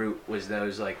was my root, was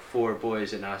those like 4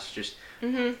 boys and us just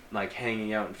like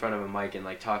hanging out in front of a mic and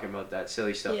like talking about that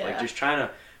silly stuff, like just trying to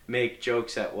make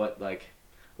jokes at what like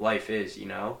life is, you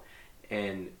know.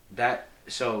 And that,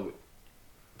 so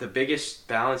the biggest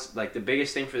balance, like the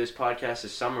biggest thing for this podcast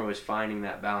this summer was finding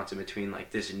that balance in between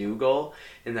like this new goal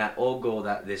and that old goal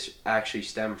that this actually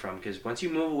stemmed from. Because once you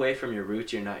move away from your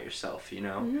roots, you're not yourself, you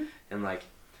know. And like,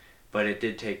 but it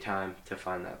did take time to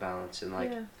find that balance. And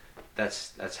like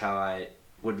that's how I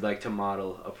would like to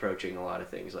model approaching a lot of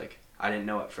things. Like I didn't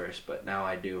know at first, but now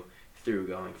I do through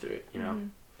going through it, you know.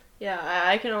 Yeah,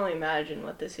 I can only imagine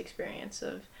what this experience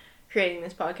of creating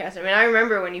this podcast. I mean, I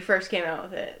remember when you first came out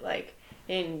with it, like,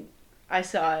 and I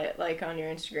saw it like on your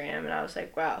Instagram, and I was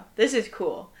like, wow, this is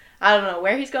cool. I don't know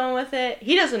where he's going with it.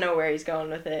 He doesn't know where he's going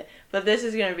with it, but this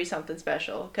is going to be something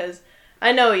special, because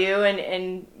I know you,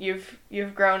 and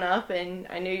you've grown up, and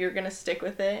I knew you were going to stick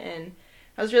with it, and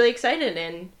I was really excited.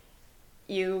 And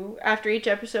you, after each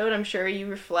episode, I'm sure you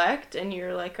reflect and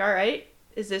you're like, all right,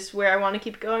 is this where I want to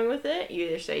keep going with it? You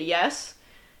either say yes,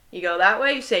 you go that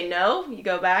way, you say no, you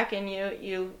go back and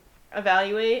you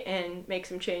evaluate and make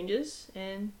some changes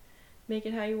and make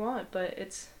it how you want. But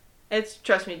it's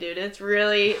trust me, dude, it's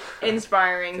really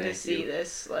inspiring to see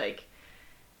this. Like,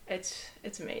 it's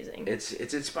amazing. It's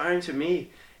inspiring to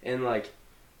me. And like,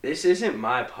 this isn't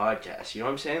my podcast, you know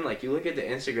what I'm saying? Like, you look at the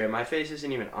Instagram, my face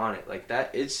isn't even on it. Like,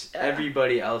 that, it's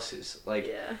everybody else's.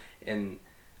 Like, and,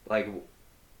 like,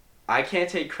 I can't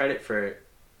take credit for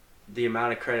the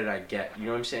amount of credit I get, you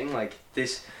know what I'm saying? Like,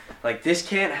 this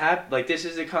can't happen. Like, this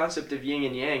is the concept of yin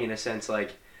and yang, in a sense.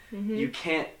 Like, you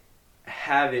can't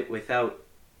have it without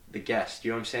the guest, you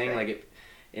know what I'm saying? Right. Like, it,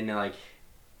 and, like,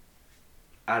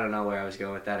 I don't know where I was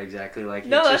going with that exactly. Like,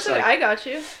 no, it's that's just, like, I got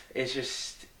you. It's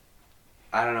just,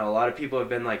 I don't know, a lot of people have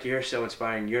been like, you're so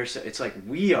inspiring, it's like,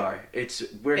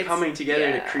 we're coming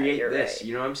together to create this, right.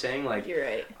 You know what I'm saying? Like, you're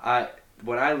right.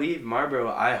 When I leave Marlboro,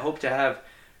 I hope to have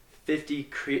 50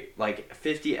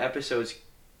 episodes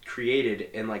created,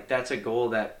 and like, that's a goal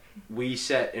that we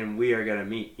set and we are gonna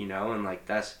meet, you know. And like,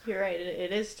 that's, you're right,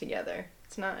 it is together.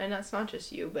 It's not, and that's not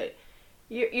just you, but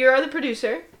you're the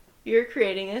producer, you're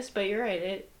creating this, but you're right,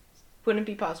 it wouldn't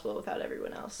be possible without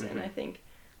everyone else. And I think,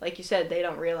 like you said, they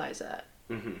don't realize that.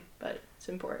 But it's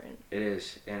important. It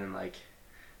is, and like,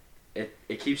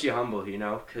 it keeps you humble, you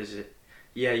know, because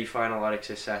you find a lot of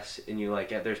success, and you like,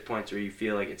 there's points where you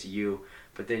feel like it's you,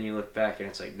 but then you look back and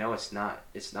it's like, no, it's not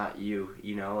you,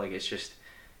 you know, like, it's just,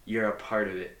 you're a part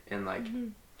of it. And like,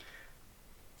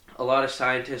 a lot of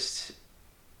scientists,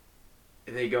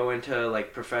 they go into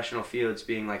like professional fields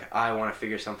being like, I want to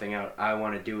figure something out, I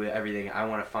want to do everything, I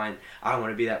want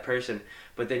to be that person,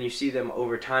 but then you see them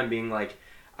over time being like,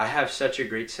 I have such a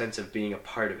great sense of being a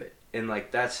part of it. And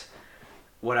like, that's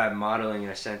what I'm modeling, in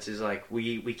a sense, is like,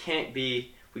 we can't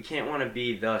want to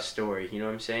be the story, you know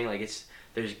what I'm saying? Like,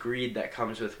 there's greed that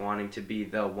comes with wanting to be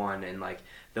the one, and like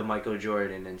the Michael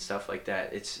Jordan and stuff like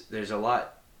that. There's a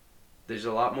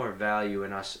lot more value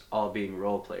in us all being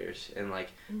role players, and like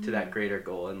to that greater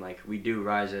goal. And like, we do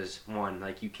rise as one.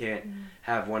 Like, you can't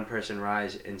have one person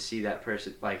rise and see that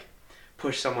person like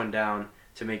push someone down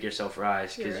to make yourself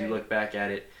rise, because you look back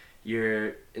at it,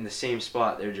 you're in the same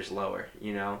spot, they're just lower,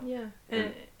 you know?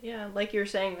 And like you were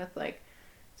saying with like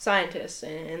scientists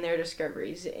and their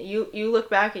discoveries, you look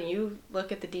back and you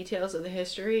look at the details of the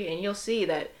history, and you'll see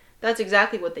that that's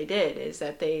exactly what they did, is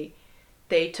that they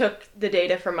took the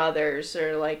data from others,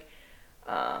 or like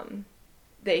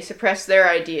they suppress their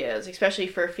ideas, especially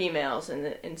for females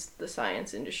in the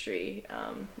science industry.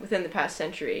 Within the past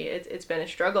century, it's been a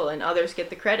struggle, and others get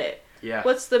the credit. Yeah.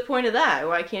 What's the point of that?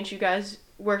 Why can't you guys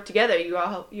work together? You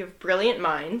have brilliant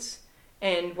minds,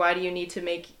 and why do you need to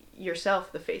make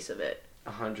yourself the face of it?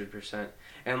 100%.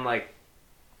 And like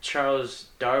Charles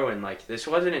Darwin, like this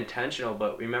wasn't intentional,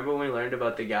 but remember when we learned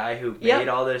about the guy who made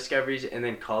all the discoveries and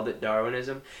then called it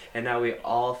Darwinism, and now we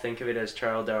all think of it as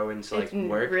Charles Darwin's like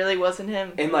work. It really wasn't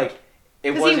him. And like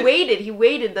it wasn't. Because he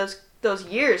waited those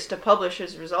years to publish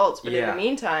his results, but in the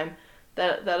meantime,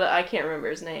 that I can't remember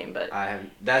his name, but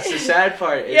that's the sad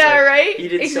part. Yeah, like, right. He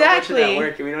did so much of that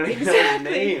work, and we don't even know his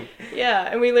name. Yeah,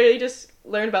 and we literally just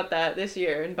learned about that this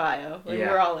year in bio. Like,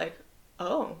 we're all like,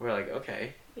 oh. We're like,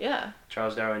 okay. Yeah.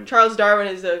 Charles Darwin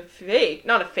is a fake,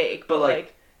 not a fake, but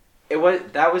like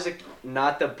that was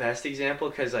not the best example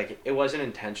because like it wasn't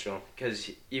intentional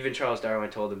because even Charles Darwin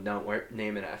told him don't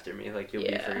name it after me, like you'll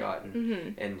be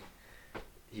forgotten, and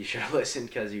he should have listened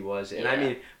because he was, and I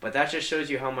mean, but that just shows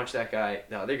you how much the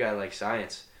other guy liked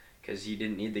science because he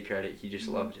didn't need the credit, he just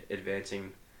loved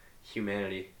advancing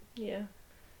humanity. Yeah.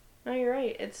 No, you're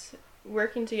right. It's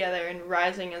working together and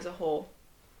rising as a whole.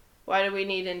 Why do we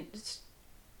need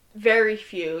very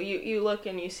few? You look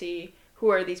and you see who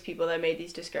are these people that made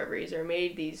these discoveries or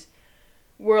made these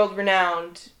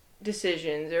world-renowned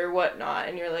decisions or whatnot,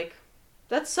 and you're like,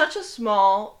 that's such a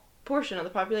small portion of the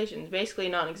population. It's basically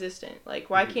non-existent. Like,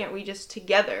 why can't we just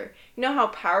together? You know how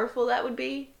powerful that would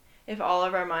be if all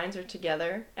of our minds are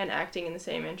together and acting in the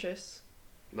same interests?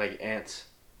 Like ants.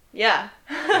 Yeah.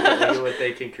 Look at what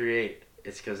they can create.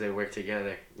 It's because they work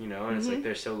together, you know, and it's like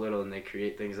they're so little and they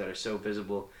create things that are so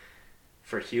visible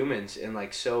for humans and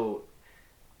like so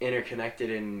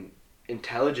interconnected and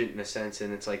intelligent in a sense,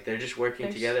 and it's like they're just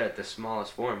working together at the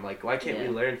smallest form. Like, why can't we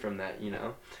learn from that, you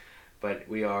know? But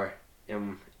we are,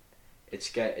 and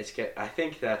I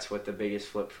think that's what the biggest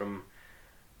flip from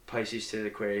Pisces to the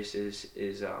Aquarius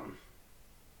is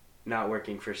not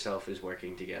working for self, is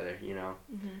working together, you know?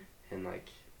 And like,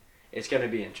 it's going to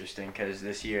be interesting because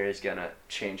this year is going to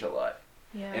change a lot.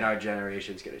 Yeah. And our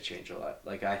generation's going to change a lot.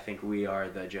 Like, I think we are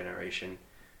the generation.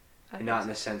 Not in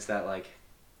the sense that, like,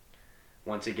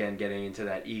 once again, getting into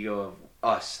that ego of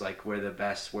us, like, we're the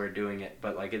best, we're doing it.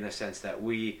 But, like, in the sense that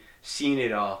we've seen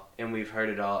it all and we've heard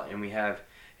it all and we have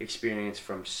experience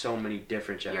from so many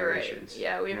different generations.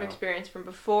 You're right. Yeah, we have experience from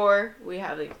before. We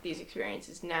have these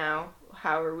experiences now.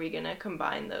 How are we going to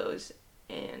combine those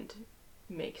and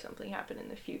make something happen in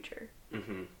the future?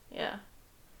 Yeah.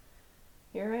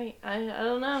 You're right. I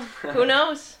don't know. Who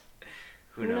knows?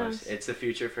 Who knows? It's the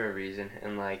future for a reason,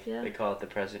 and like they call it the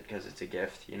present because it's a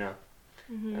gift, you know.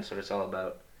 That's what it's all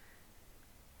about.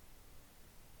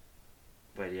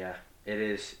 But yeah, it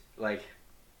is like,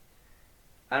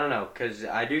 I don't know, because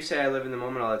I do say I live in the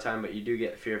moment all the time, but you do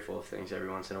get fearful of things every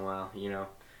once in a while, you know.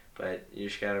 But you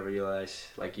just gotta realize,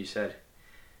 like you said,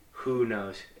 who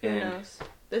knows? Who knows?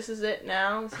 This is it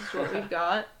now. This is what we've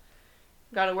got.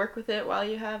 Got to work with it while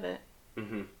you have it.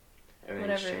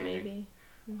 Whatever it may be.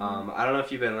 I don't know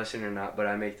if you've been listening or not, but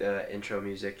I make the intro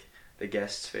music, the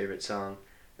guest's favorite song,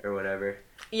 or whatever.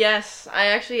 Yes,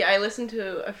 I listened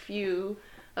to a few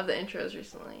of the intros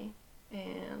recently,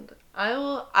 and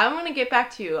I'm gonna get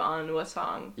back to you on what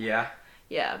song. Yeah.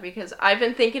 Yeah, because I've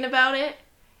been thinking about it,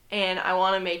 and I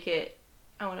want to make it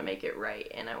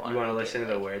right, and I want. You want to listen to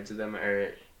the words of them,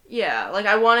 or? Yeah, like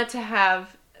I want it to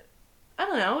have, I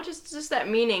don't know, just that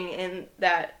meaning in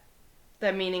that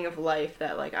meaning of life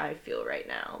that like I feel right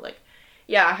now. Like,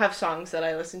 yeah, I have songs that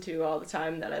I listen to all the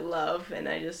time that I love, and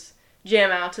I just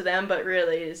jam out to them. But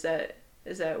really, is that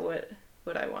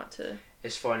what I want to?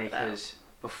 It's funny because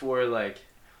before like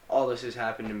all this has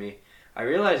happened to me, I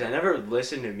realized I never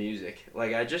listened to music.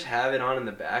 Like, I just have it on in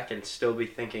the back and still be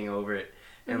thinking over it.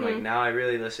 And like now I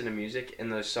really listen to music,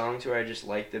 and those songs where I just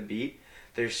like the beat,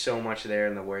 there's so much there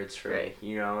in the words for me,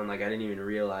 you know, and like I didn't even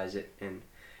realize it. And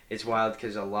it's wild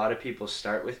because a lot of people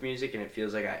start with music and it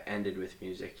feels like I ended with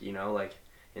music, you know, like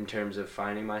in terms of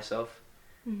finding myself.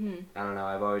 I don't know,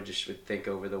 I've always just would think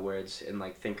over the words and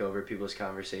like think over people's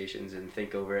conversations and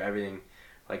think over everything,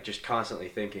 like just constantly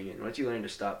thinking. And once you learn to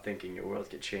stop thinking, your world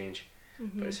could change.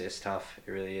 But it's tough,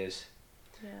 it really is.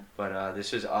 Yeah. But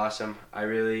this was awesome. I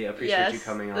really appreciate you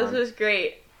coming on. This was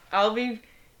great. I'll be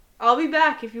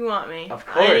back if you want me. Of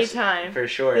course. Anytime. For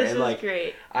sure. This and was like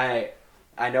great.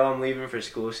 I know I'm leaving for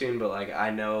school soon, but like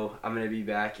I know I'm gonna be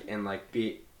back and like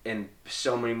and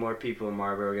so many more people in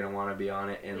Marlboro are gonna want to be on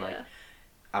it, and like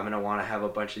I'm gonna want to have a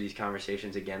bunch of these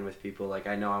conversations again with people. Like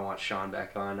I know I want Sean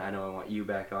back on. I know I want you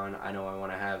back on. I know I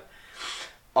want to have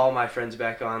all my friends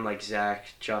back on, like Zach,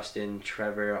 Justin,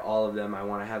 Trevor, all of them. I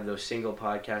want to have those single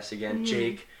podcasts again.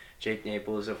 Jake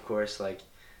Naples, of course. Like,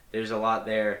 there's a lot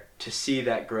there to see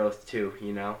that growth too,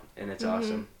 you know, and it's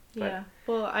awesome. But yeah.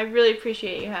 Well, I really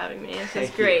appreciate you having me. This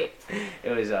is great. It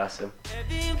was awesome.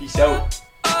 Peace out.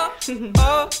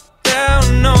 All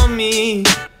down on me.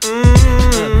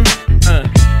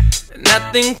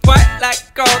 Nothing quite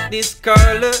like all this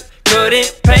color.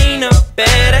 Couldn't paint a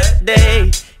better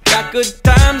day. Got good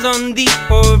times on the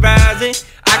horizon.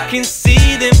 I can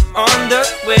see them on the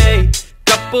way.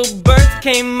 Couple birds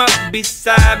came up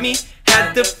beside me.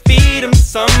 Had to feed them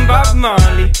some Bob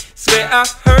Marley. Swear I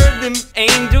heard them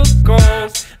angel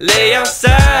calls. Lay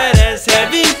outside